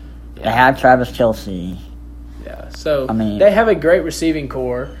 Yeah. They have Travis Kelce. Yeah, so they have a great receiving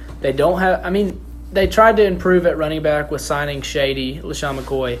core. They don't have. They tried to improve at running back with signing Shady, LaShawn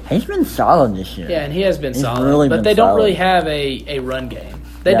McCoy. He's been solid this year. Yeah, and he has been solid. Really but they don't really have a run game.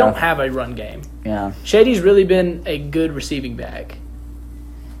 They don't have a run game. Yeah. Shady's really been a good receiving back.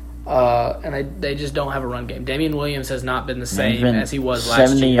 And they just don't have a run game. Damian Williams has not been the same as he was last year.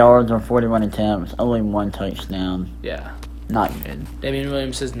 70 yards on 41 attempts, only 1 touchdown. Yeah. Not good. Damian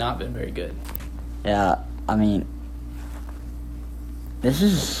Williams has not been very good. Yeah, this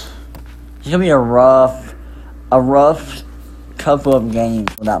is going to be a rough couple of games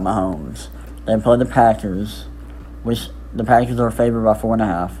without Mahomes. They play the Packers, which the Packers are favored by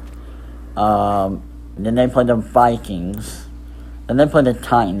 4.5. Then they play the Vikings. Then they play the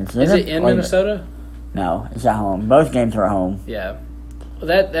Titans. Is it in Minnesota? No, it's at home. Both games are at home. Yeah. Well,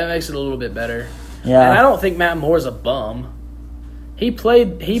 that makes it a little bit better. Yeah. And I don't think Matt Moore's a bum. He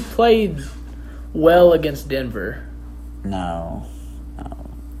played well against Denver. No.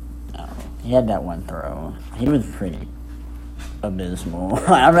 He had that one throw. He was pretty abysmal.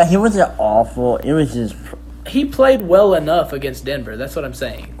 He wasn't awful. It was just... He played well enough against Denver. That's what I'm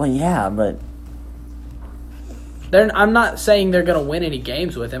saying. Well, yeah, but... I'm not saying they're going to win any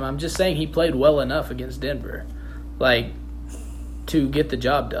games with him. I'm just saying he played well enough against Denver, to get the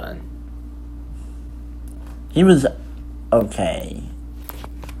job done. He was okay.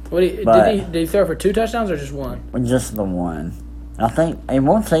 Did he throw for 2 touchdowns or just 1? Just the 1. I think it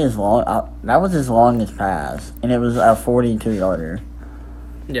won't say his long. That was his longest pass, and it was a 42-yarder.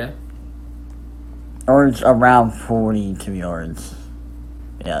 Yeah. Or it's around 42 yards.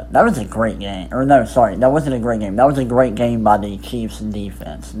 Yeah, that was a great game. Or no, sorry, that wasn't a great game. That was a great game by the Chiefs'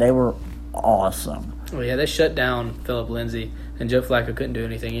 defense. They were awesome. Oh, yeah, they shut down Phillip Lindsay, and Joe Flacco couldn't do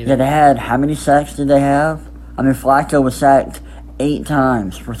anything either. Yeah, they had, how many sacks did they have? Flacco was sacked 8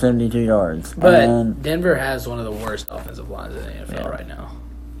 times for 72 yards. But Denver has one of the worst offensive lines in the NFL right now.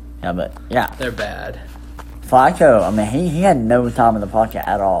 Yeah, They're bad. Flacco, he had no time in the pocket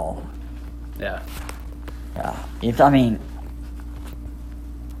at all. Yeah. Yeah.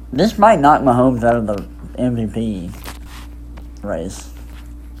 This might knock Mahomes out of the MVP race.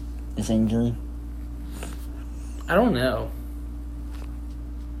 This injury. I don't know.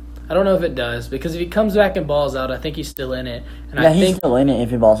 I don't know if it does, because if he comes back and balls out, I think he's still in it. And he's still in it if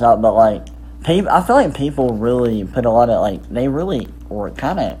he balls out, but I feel like people really put a lot of, they really were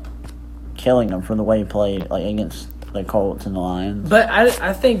kind of killing him for the way he played, against the Colts and the Lions. But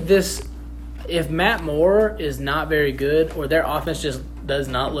I think if Matt Moore is not very good, or their offense just does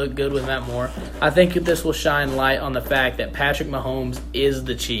not look good with Matt Moore, I think this will shine light on the fact that Patrick Mahomes is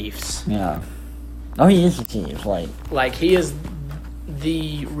the Chiefs. Yeah. Oh, he is the Chiefs. He is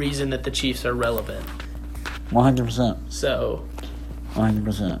the reason that the Chiefs are relevant. 100%. So.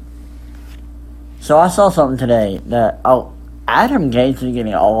 100%. So I saw something today that Adam Gates is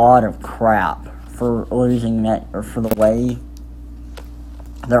getting a lot of crap for losing that, or for the way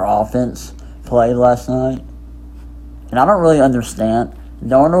their offense played last night. And I don't really understand.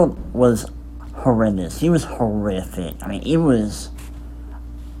 Darnold was horrendous. He was horrific. He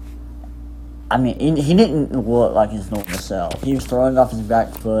didn't look like his normal self. He was throwing off his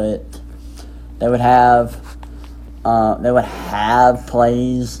back foot. They would have they would have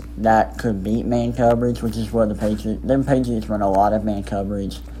plays that could beat man coverage, which is what the Patriots run a lot of man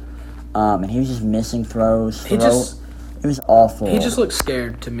coverage. And he was just missing throws. It was awful. He just looked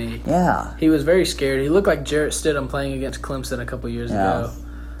scared to me. Yeah. He was very scared. He looked like Jarrett Stidham playing against Clemson a couple years ago.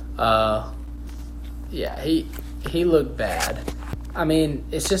 He looked bad. I mean,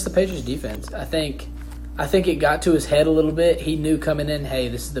 it's just the Patriots defense. I think it got to his head a little bit. He knew coming in, hey,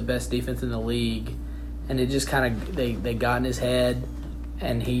 this is the best defense in the league. And it just kind of, they got in his head,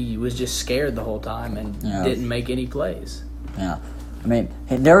 and he was just scared the whole time and didn't make any plays. Yeah. I mean,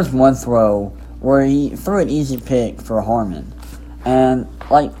 there was one throw where he threw an easy pick for Harmon. And,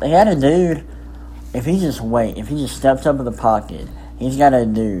 they had a dude, if he just steps up in the pocket, he's got a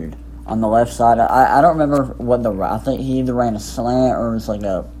dude on the left side. I don't remember what I think he either ran a slant or it was like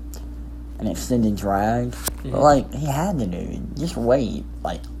an extended drag. Mm-hmm. But, he had the dude. Just wait.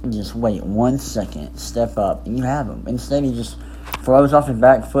 Just wait 1 second. Step up, and you have him. Instead, he just throws off his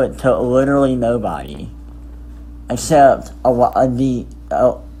back foot to literally nobody. Except a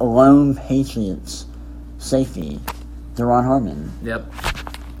lone Patriots safety, Deron Harmon. Yep.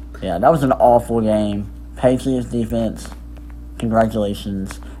 Yeah, that was an awful game. Patriots defense,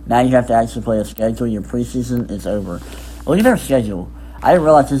 congratulations. Now you have to actually play a schedule. Your preseason is over. Look at their schedule. I didn't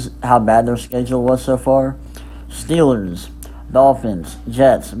realize how bad their schedule was so far. Steelers, Dolphins,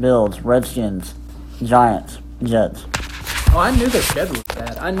 Jets, Bills, Redskins, Giants, Jets. Oh, I knew their schedule was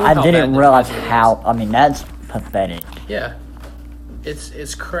bad. I didn't realize how. I mean, that's pathetic. Yeah.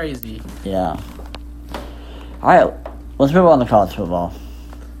 It's crazy. Yeah. All right, let's move on to college football.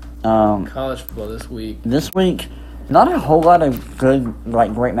 College football this week. This week, not a whole lot of good,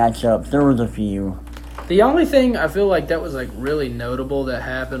 great matchups. There was a few. The only thing I feel like that was really notable that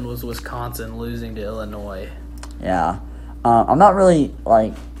happened was Wisconsin losing to Illinois. Yeah. I'm not really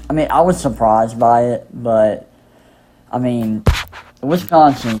I was surprised by it, but I mean,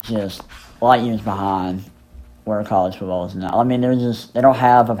 Wisconsin's just light years behind where college football is now. I mean, they don't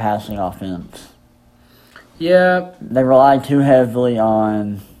have a passing offense. Yeah. They rely too heavily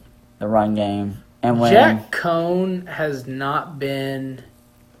on the run game. And Jack Cohn has not been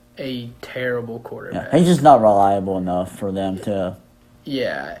a terrible quarterback. Yeah, he's just not reliable enough for them to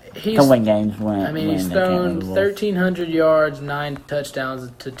win games. He's thrown 1,300 yards, 9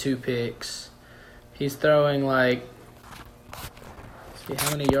 touchdowns to 2 picks. He's throwing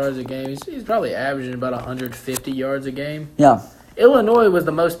how many yards a game? He's probably averaging about 150 yards a game. Yeah. Illinois was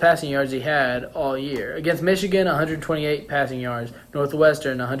the most passing yards he had all year. Against Michigan, 128 passing yards.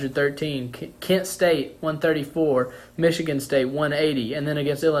 Northwestern, 113. Kent State, 134. Michigan State, 180. And then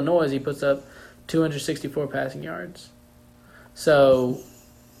against Illinois, he puts up 264 passing yards. So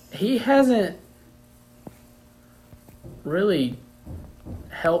he hasn't really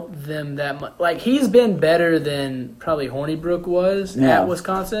helped them that much. He's been better than probably Hornibrook was at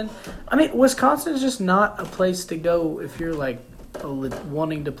Wisconsin. I mean, Wisconsin's just not a place to go if you're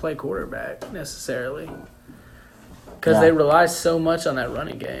wanting to play quarterback necessarily, because they rely so much on that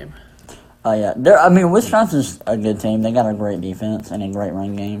running game. Wisconsin's a good team. They got a great defense and a great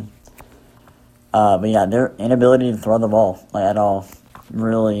run game. But their inability to throw the ball at all,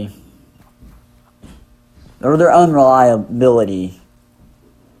 really, or their unreliability.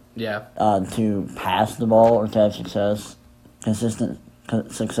 Yeah. To pass the ball or to have consistent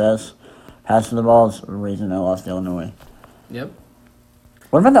success passing the ball is the reason they lost to Illinois. Yep.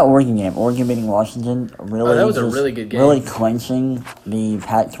 What about that Oregon game? Oregon beating Washington? Really, that was a really good game. Really clinching the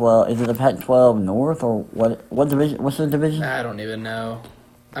Pac-12. Is it the Pac-12 North or what? What division? What's the division? I don't even know.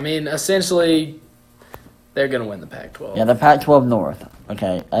 I mean, essentially, they're going to win the Pac-12. Yeah, the Pac-12 North.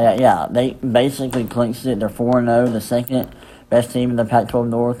 Okay. They basically clinched it. They're 4-0. The second best team in the Pac-12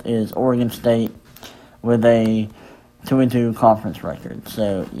 North is Oregon State with a 2-2 conference record.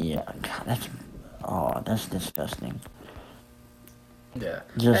 So, God, that's disgusting. Yeah.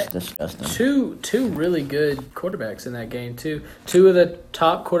 Just disgusting. Two really good quarterbacks in that game, too. Two of the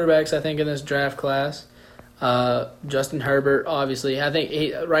top quarterbacks, I think, in this draft class. Justin Herbert, obviously. I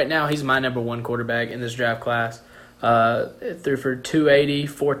think right now he's my number one quarterback in this draft class. Threw for 280,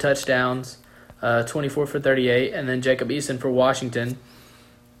 4 touchdowns, 24 for 38. And then Jacob Eason for Washington.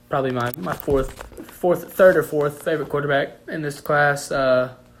 Probably my third or fourth favorite quarterback in this class.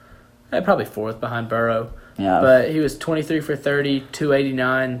 Probably fourth behind Burrow. Yeah. But he was 23 for 30,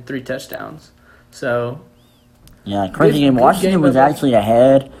 289, 3 touchdowns. So, yeah, crazy game. Washington was actually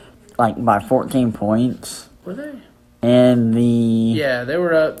ahead, by 14 points. Were they? And they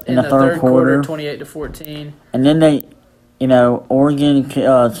were up in the third quarter, 28-14. And then Oregon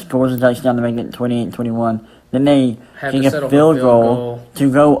scores a touchdown to make it 28-21. Then they kick a field goal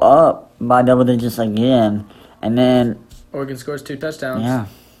to go up by double digits again. And then Oregon scores 2 touchdowns. Yeah.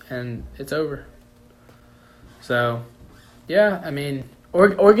 And it's over. So, yeah, I mean,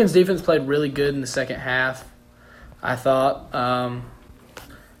 Oregon's defense played really good in the second half, I thought.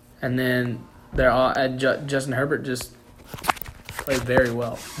 And then Justin Herbert just played very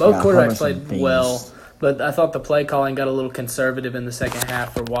well. Both quarterbacks played well, but I thought the play calling got a little conservative in the second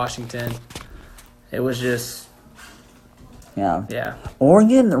half for Washington. It was just... Yeah.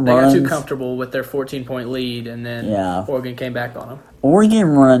 Oregon They got too comfortable with their 14-point lead, and then Oregon came back on them. Oregon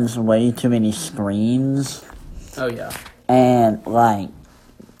runs way too many screens. Oh, yeah. And, like,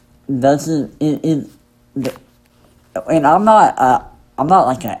 doesn't... And I'm not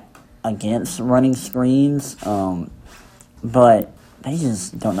like, against running screens, but they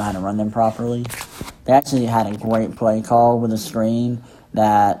just don't know how to run them properly. They actually had a great play call with a screen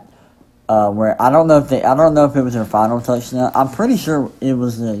that... where I don't know if it was their final touchdown. I'm pretty sure it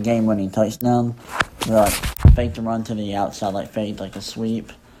was the game-winning touchdown. Like fake to run to the outside, like fake like a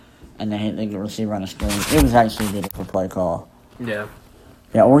sweep, and they hit the receiver on a screen. It was actually a beautiful play call. Yeah.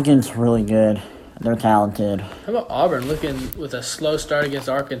 Yeah, Oregon's really good. They're talented. How about Auburn looking with a slow start against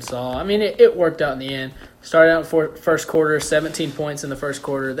Arkansas? I mean, it worked out in the end. Started out first quarter, 17 points in the first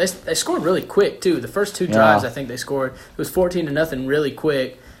quarter. They scored really quick too. The first 2 drives, I think they scored. It was 14-0 really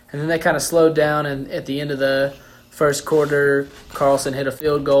quick. And then they kind of slowed down, and at the end of the first quarter, Carlson hit a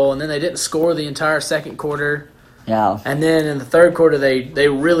field goal, and then they didn't score the entire second quarter. Yeah. And then in the third quarter, they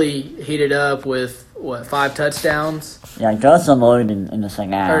really heated up with, 5 touchdowns? Yeah, Gus unloaded in the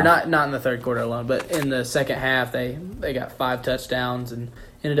second half. Or not in the third quarter alone, but in the second half, they got 5 touchdowns and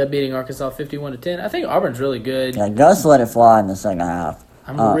ended up beating Arkansas 51-10. I think Auburn's really good. Yeah, Gus let it fly in the second half.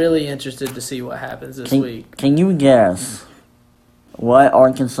 I'm really interested to see what happens this week. Can you guess what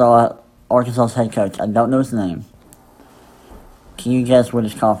Arkansas's head coach, I don't know his name, can you guess what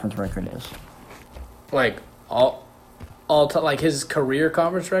his conference record is? Like like his career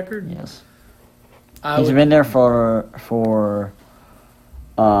conference record? Yes. He's been there for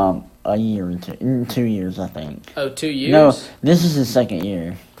a year or 2 years, I think. Oh, 2 years? No, this is his second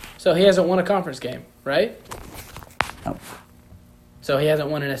year. So he hasn't won a conference game, right? Nope. So he hasn't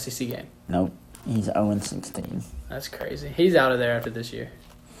won an SEC game? Nope. He's 0-16. That's crazy. He's out of there after this year.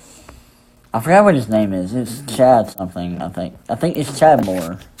 I forgot what his name is. It's Chad something, I think. I think it's Chad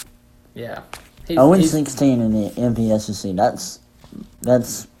Moore. Yeah. 0-16 in the SEC.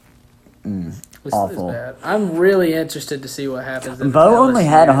 That's awful. It's bad. I'm really interested to see what happens. Bo only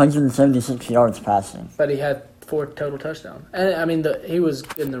had 176 yards passing. But he had 4 total touchdowns. And, I mean, he was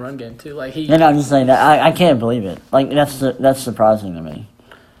good in the run game, too. Like No, I'm just saying that. I can't believe it. Like, that's surprising to me.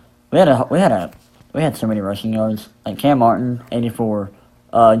 We had so many rushing yards. Like Cam Martin, 84.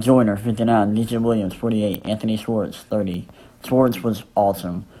 Joyner, 59. DJ Williams, 48. Anthony Schwartz, 30. Schwartz was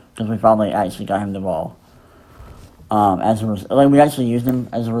awesome because we finally actually got him the ball. We actually used him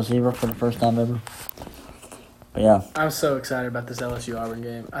as a receiver for the first time ever. But yeah, I'm so excited about this LSU Auburn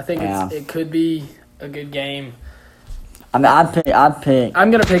game. I think it could be a good game. I mean, I'd pick.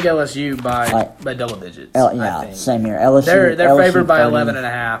 I'm gonna pick LSU by double digits. Same here. LSU. They're LSU favored by 30,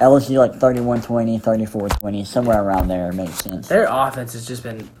 11.5. LSU like 31-20, 34-20, somewhere around there makes sense. Their offense has just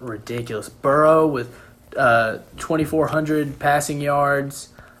been ridiculous. Burrow with 2,400 passing yards,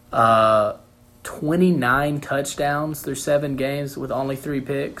 29 touchdowns through 7 games with only 3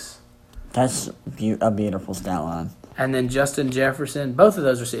 picks. That's a beautiful stat line. And then Justin Jefferson. Both of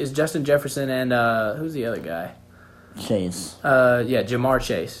those is Justin Jefferson and who's the other guy? Chase. Jamar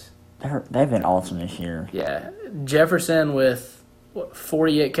Chase. They've been awesome this year. Yeah. Jefferson with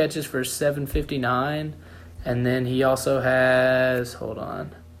 48 catches for 759. And then he also has,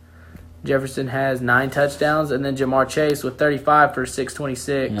 Jefferson has 9 touchdowns. And then Jamar Chase with 35 for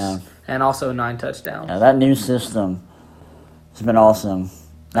 626. Yeah. And also 9 touchdowns. Yeah, that new system has been awesome.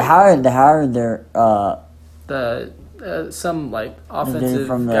 They hired their some like offensive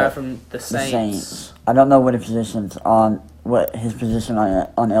guy from the Saints. I don't know what his position on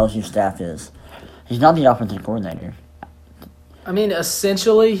LSU staff is. He's not the offensive coordinator. I mean,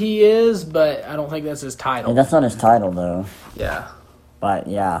 essentially he is, but I don't think that's his title. Yeah, that's not his title though. Yeah. But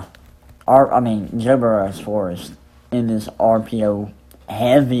yeah, Joe Burrow's Forrest in this RPO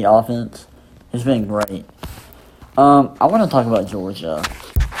heavy offense has been great. I want to talk about Georgia.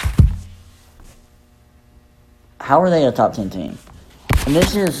 How are they a top 10 team? And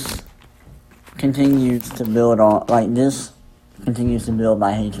this continues to build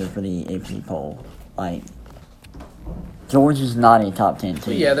my hatred for the AP poll. Like, Georgia's not a top 10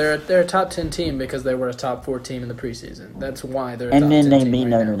 team. Yeah, they're a top 10 team because they were a top 4 team in the preseason. That's why they're a top 10 team. And then they beat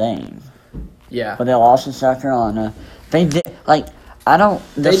Notre Dame. Yeah. But they lost to South Carolina. They did,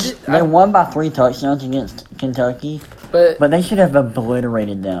 they won by 3 touchdowns against Kentucky, But they should have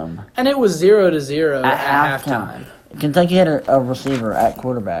obliterated them. and it was 0-0 at halftime. Kentucky had a receiver at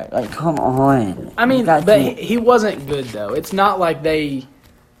quarterback. Like, come on. I mean, But he wasn't good though. It's not like they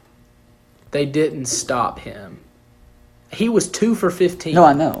didn't stop him. He was 2 for 15. No,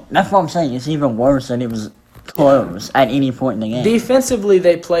 I know. That's what I'm saying. It's even worse that it was close at any point in the game. Defensively,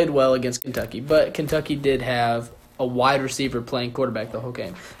 they played well against Kentucky, but Kentucky did have a wide receiver playing quarterback the whole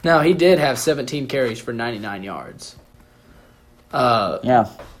game. Now, he did have 17 carries for 99 yards. Yeah.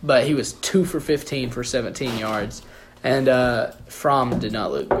 But he was 2 for 15 for 17 yards. And Fromm did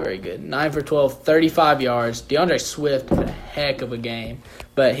not look very good. 9 for 12, 35 yards. DeAndre Swift had a heck of a game,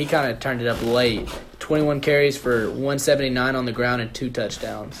 but he kind of turned it up late. 21 carries for 179 on the ground and 2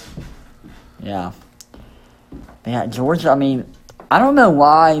 touchdowns. Yeah. Yeah, Georgia, I mean, I don't know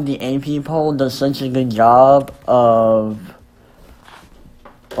why the AP poll does such a good job of,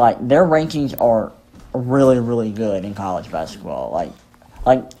 like, their rankings are really, really good in college basketball.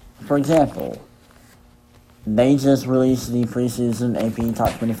 Like for example, they just released the preseason AP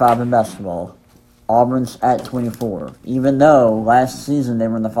Top 25 in basketball. Auburn's at 24. Even though last season they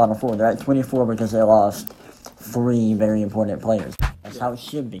were in the Final Four, they're at 24 because they lost 3 very important players. That's how it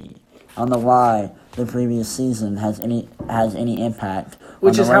should be. I don't know why the previous season has any impact.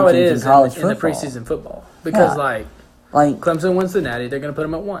 Which on is the how it rankings is college in the football. preseason football. Because, like Clemson wins the Natty, they're going to put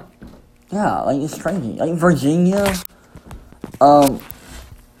them at 1. yeah, like it's crazy. Like Virginia,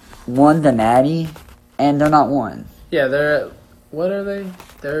 won the Natty, and they're not 1. Yeah, they're at, what are they?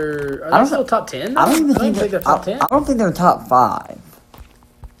 Are they still top 10? I don't even think they're top 10. I don't think they're top 5.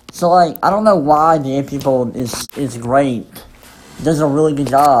 So, like, I don't know why the AP poll is great. Does a really good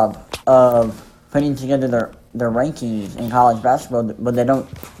job of putting together their rankings in college basketball, but they don't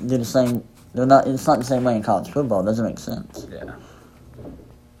do the same. It's not the same way in college football. It doesn't make sense. Yeah.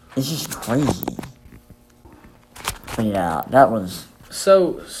 It's just crazy. But yeah, that was.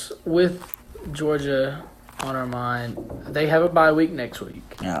 So, with Georgia on our mind, they have a bye week next week.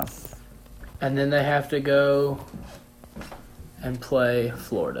 Yeah. And then they have to go and play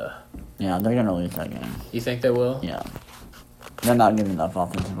Florida. Yeah, they're gonna lose that game. You think they will? Yeah. They're not good enough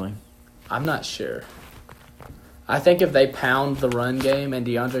offensively. I'm not sure. I think if they pound the run game and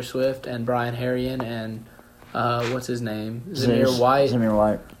DeAndre Swift and Brian Harrion and what's his name? Zamir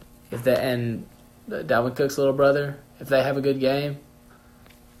White. If they and Dalvin Cook's little brother, if they have a good game,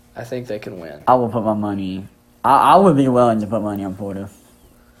 I think they can win. I will put my money. I would be willing to put money on Florida.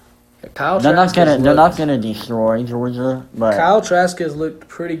 They're not gonna destroy Georgia, but Kyle Trask has looked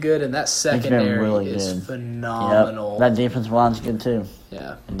pretty good, and that secondary really is good. phenomenal. Yep. That defensive line's good too.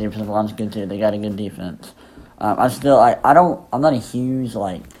 Yeah, the defensive line's good too. They got a good defense. I'm not a huge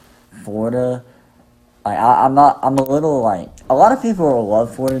Florida. I'm a little a lot of people will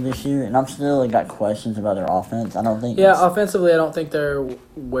love Florida this year, and I'm still got questions about their offense. I don't think. Yeah, offensively, I don't think they're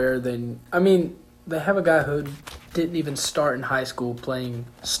where they. I mean, they have a guy who didn't even start in high school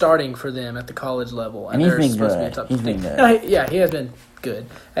starting for them at the college level, and he's been good. He's been good. No, he has been good.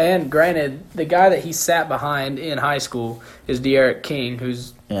 And granted, the guy that he sat behind in high school is De'Aaron King,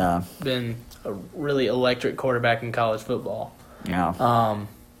 who's been a really electric quarterback in college football. Yeah.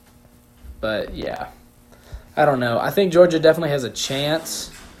 But yeah, I don't know. I think Georgia definitely has a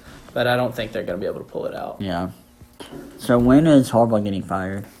chance, but I don't think they're going to be able to pull it out. Yeah. So when is Harbaugh getting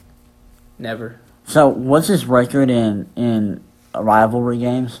fired? Never. So what's his record in rivalry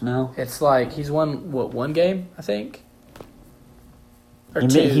games now? It's he's won one game, I think. Or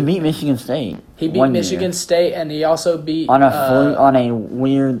he beat Michigan State. He beat Michigan State, and he also beat on a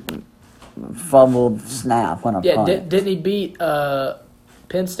weird fumbled snap on a punt. Didn't he beat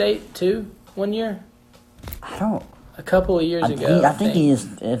Penn State too 1 year? I don't. A couple of years ago. I think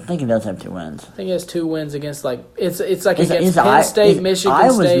he does have 2 wins. I think he has 2 wins against it's against Penn State, Michigan State.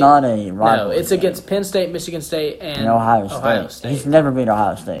 Iowa's not a rivalry. No, it's against Penn State, Michigan State, and Ohio State. He's never beat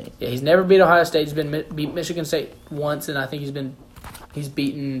Ohio State. Yeah, he's never beat Ohio State. He's been beat Michigan State once, and I think he's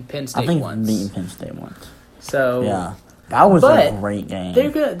beaten Penn State once. He's beaten Penn State once. So yeah. That was a great game.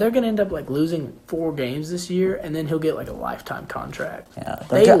 They're gonna end up losing 4 games this year, and then he'll get a lifetime contract. Yeah,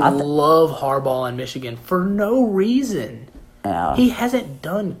 they love Harbaugh in Michigan for no reason. Yeah. He hasn't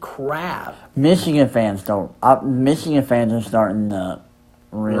done crap. Michigan fans don't. Michigan fans are starting to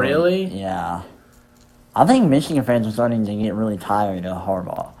really. Yeah, I think Michigan fans are starting to get really tired of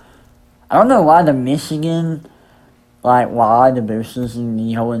Harbaugh. I don't know why the Michigan. Why the boosters and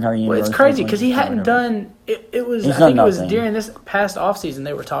the whole entire university. Well, it's crazy because he hadn't done it. It was during this past offseason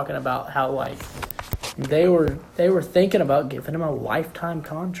they were talking about how they were thinking about giving him a lifetime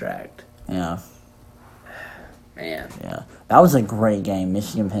contract. Yeah. Man. Yeah, that was a great game,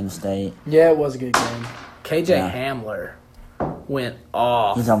 Michigan Penn State. Yeah, it was a good game. KJ Hamler went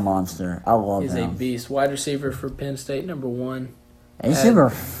off. He's a monster. I love him. He's a beast. Wide receiver for Penn State, number 1. He's super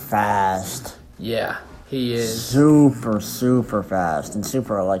fast. Yeah, he is. Super fast and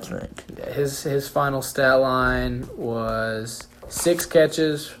super electric. His final stat line was 6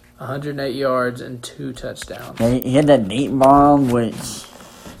 catches, 108 yards, and 2 touchdowns. Yeah, he had that deep bomb, which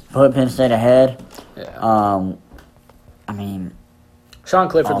put Penn State ahead. Yeah. I mean, Sean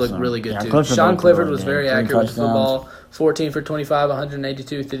Clifford awesome. looked really good, too. Clifford Sean Clifford really was good. very 3 accurate with the touchdowns. football. 14 for 25,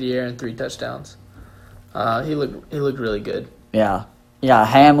 182 through the air, and 3 touchdowns. He looked really good. Yeah. Yeah,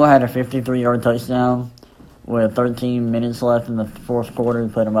 Hamler had a 53-yard touchdown with 13 minutes left in the fourth quarter.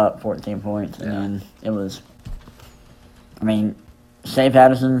 Put him up 14 points. Yeah. And it was, I mean, Shea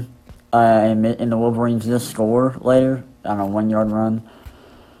Patterson and the Wolverines just score later on a 1-yard run.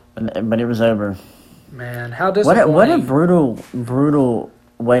 But it was over. Man, how disappointing. What a brutal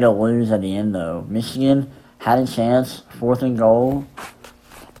way to lose at the end, though. Michigan had a chance, 4th and goal,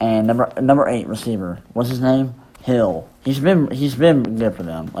 and number 8 receiver, what's his name? Hill. He's been good for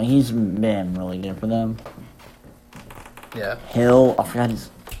them. Like, he's been really good for them. Yeah. Hill, I forgot his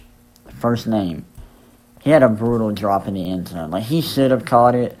first name. He had a brutal drop in the end zone. Like, he should have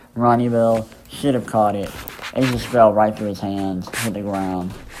caught it. Ronnie Bell should have caught it. It just fell right through his hands, hit the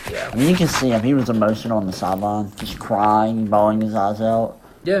ground. Yeah. I mean, you can see him. He was emotional on the sideline, just crying, bawling his eyes out.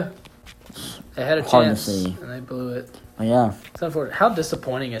 Yeah. They had a Hard chance, to see. and they blew it. But yeah. It's unfortunate. How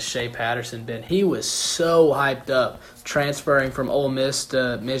disappointing has Shea Patterson been? He was so hyped up transferring from Ole Miss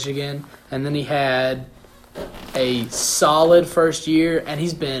to Michigan, and then he had a solid first year, and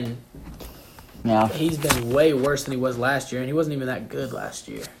he's been way worse than he was last year, and he wasn't even that good last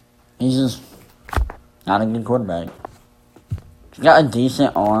year. He's just not a good quarterback. He's got a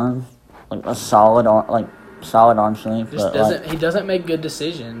decent arm, like a solid arm strength. He doesn't make good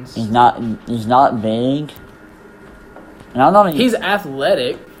decisions. He's not big. And I'm not. He's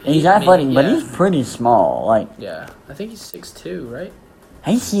athletic. He's athletic, but he's pretty small. Like, yeah, I think he's 6'2", right?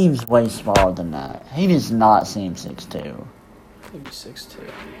 he seems way smaller than that. He does not seem 6'2". I think he's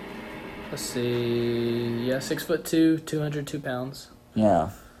 6'2". Let's see. Yeah, 6'2", 202 pounds. Yeah.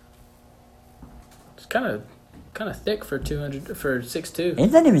 It's kind of thick for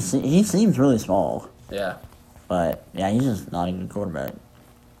 6'2". He seems really small. Yeah. But yeah, he's just not a good quarterback.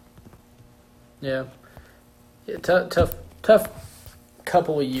 Yeah. Tough past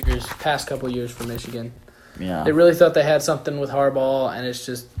couple of years for Michigan. Yeah. They really thought they had something with Harbaugh, and it's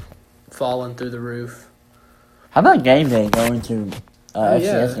just fallen through the roof. How about game day going to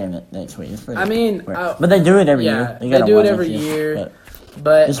FCS game next week? It's pretty weird. But they do it every year. They do it every year.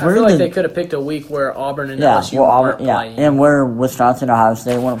 But I feel like they could have picked a week where Auburn and LSU weren't playing. And where Wisconsin and Ohio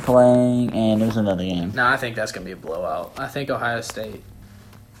State weren't playing, and it was another game. No, I think that's going to be a blowout. I think Ohio State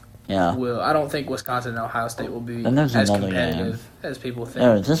will. I don't think Wisconsin and Ohio State will be as competitive as people think.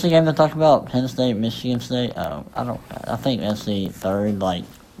 Oh, is this a game to talk about? Penn State, Michigan State? Oh, I think that's the third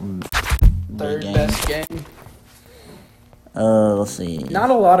best game. Let's see. Not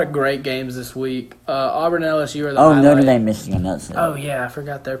a lot of great games this week. Auburn and LSU are the highlight. Notre Dame, Michigan, that's it. Oh, yeah, I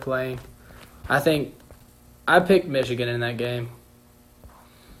forgot they're playing. I picked Michigan in that game.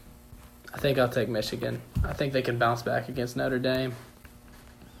 I think I'll take Michigan. I think they can bounce back against Notre Dame.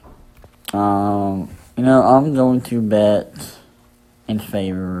 I'm going to bet in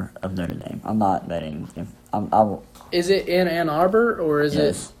favor of Notre Dame. I'm not betting. Is it in Ann Arbor, or is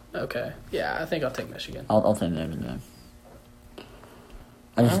it? Okay. Yeah, I think I'll take Michigan. I'll take Notre Dame.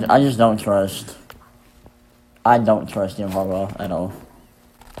 I just don't trust. I don't trust Jim Harbaugh at all.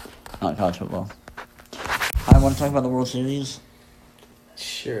 Not college football. I want to talk about the World Series.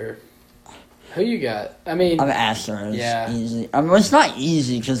 Sure. Who you got? I'm Astros. Yeah. Easy. It's not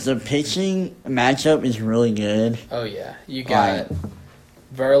easy because the pitching matchup is really good. Oh, yeah. You got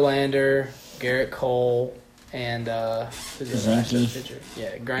Verlander, Garrett Cole, and Zinke.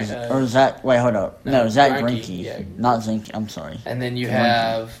 Yeah, or Zach. Wait, hold up. No, Zach Greinke. Yeah. Not Zinke. I'm sorry. And then you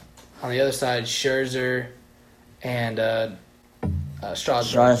have on the other side Scherzer and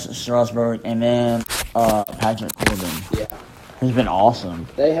Strasburg, and then Patrick Corbin. Yeah. Who's been awesome.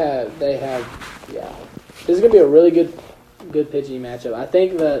 They have. Yeah. This is gonna be a really good pitching matchup. I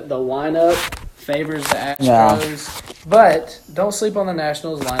think the lineup favors the Astros, but don't sleep on the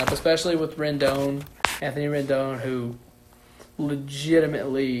Nationals lineup, especially with Anthony Rendon, who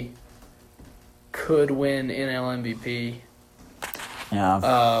legitimately could win NL MVP.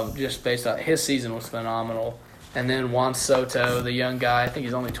 Yeah. Just based on his season was phenomenal. And then Juan Soto, the young guy, I think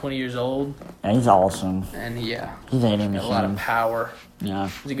he's only 20 years old. Yeah, he's awesome. And he's a hitting machine. A lot of power. Yeah.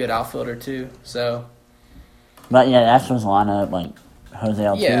 He's a good outfielder too. So. But yeah, the Astros lineup, Jose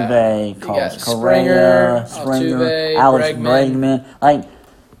Altuve, Yeah. You Carlos got Correa, Altuve, Alex Bregman. Bregman.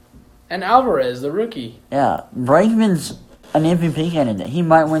 And Alvarez, the rookie. Yeah, Bregman's an MVP candidate. He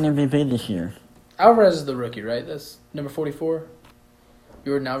might win MVP this year. Alvarez is the rookie, right? That's number 44.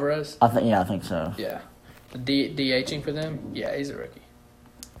 Jordan Alvarez. I think so. Yeah, the DHing for them. Yeah, he's a rookie.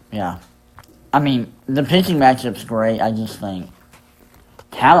 Yeah, I mean the pitching matchup's great. I just think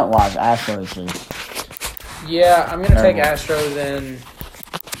talent-wise, Astros is. Yeah, I'm gonna take Astros in.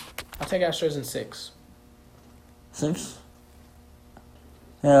 I'll take Astros in 6. 6.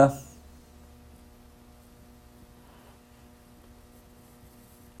 Yeah.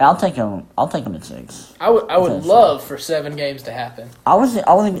 I'll take him at 6. I would love for 7 games to happen. I was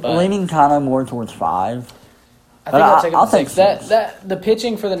leaning kind of more towards 5. I think I'll take him at 6. 6. That the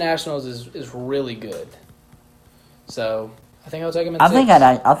pitching for the Nationals is really good. So I think I'll take him at 6.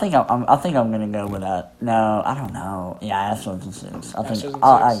 I think I'm gonna go with that. No, I don't know. Yeah, Astros in 6.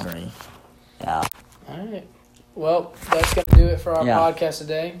 I agree. Yeah. All right. Well, that's going to do it for our podcast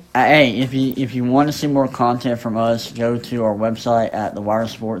today. Hey, if you want to see more content from us, go to our website at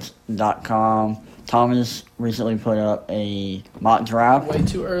thewiresports.com. Thomas recently put up a mock draft. Way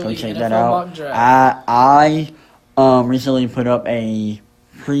too early. Go check NFL that out. Mock draft. I recently put up a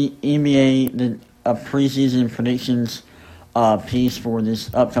preseason predictions piece for this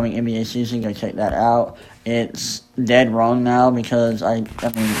upcoming NBA season. Go check that out. It's dead wrong now because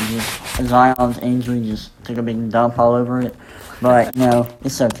Zion's injury just took a big dump all over it. But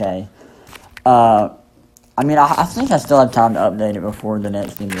it's okay. I think I still have time to update it before the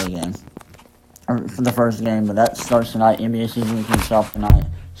next NBA game, or for the first game. But that starts tonight. NBA season kicks off tonight.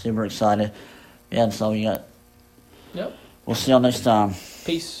 Super excited. Yeah, that's all we got. Yep. We'll see y'all next time.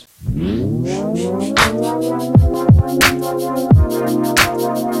 Peace.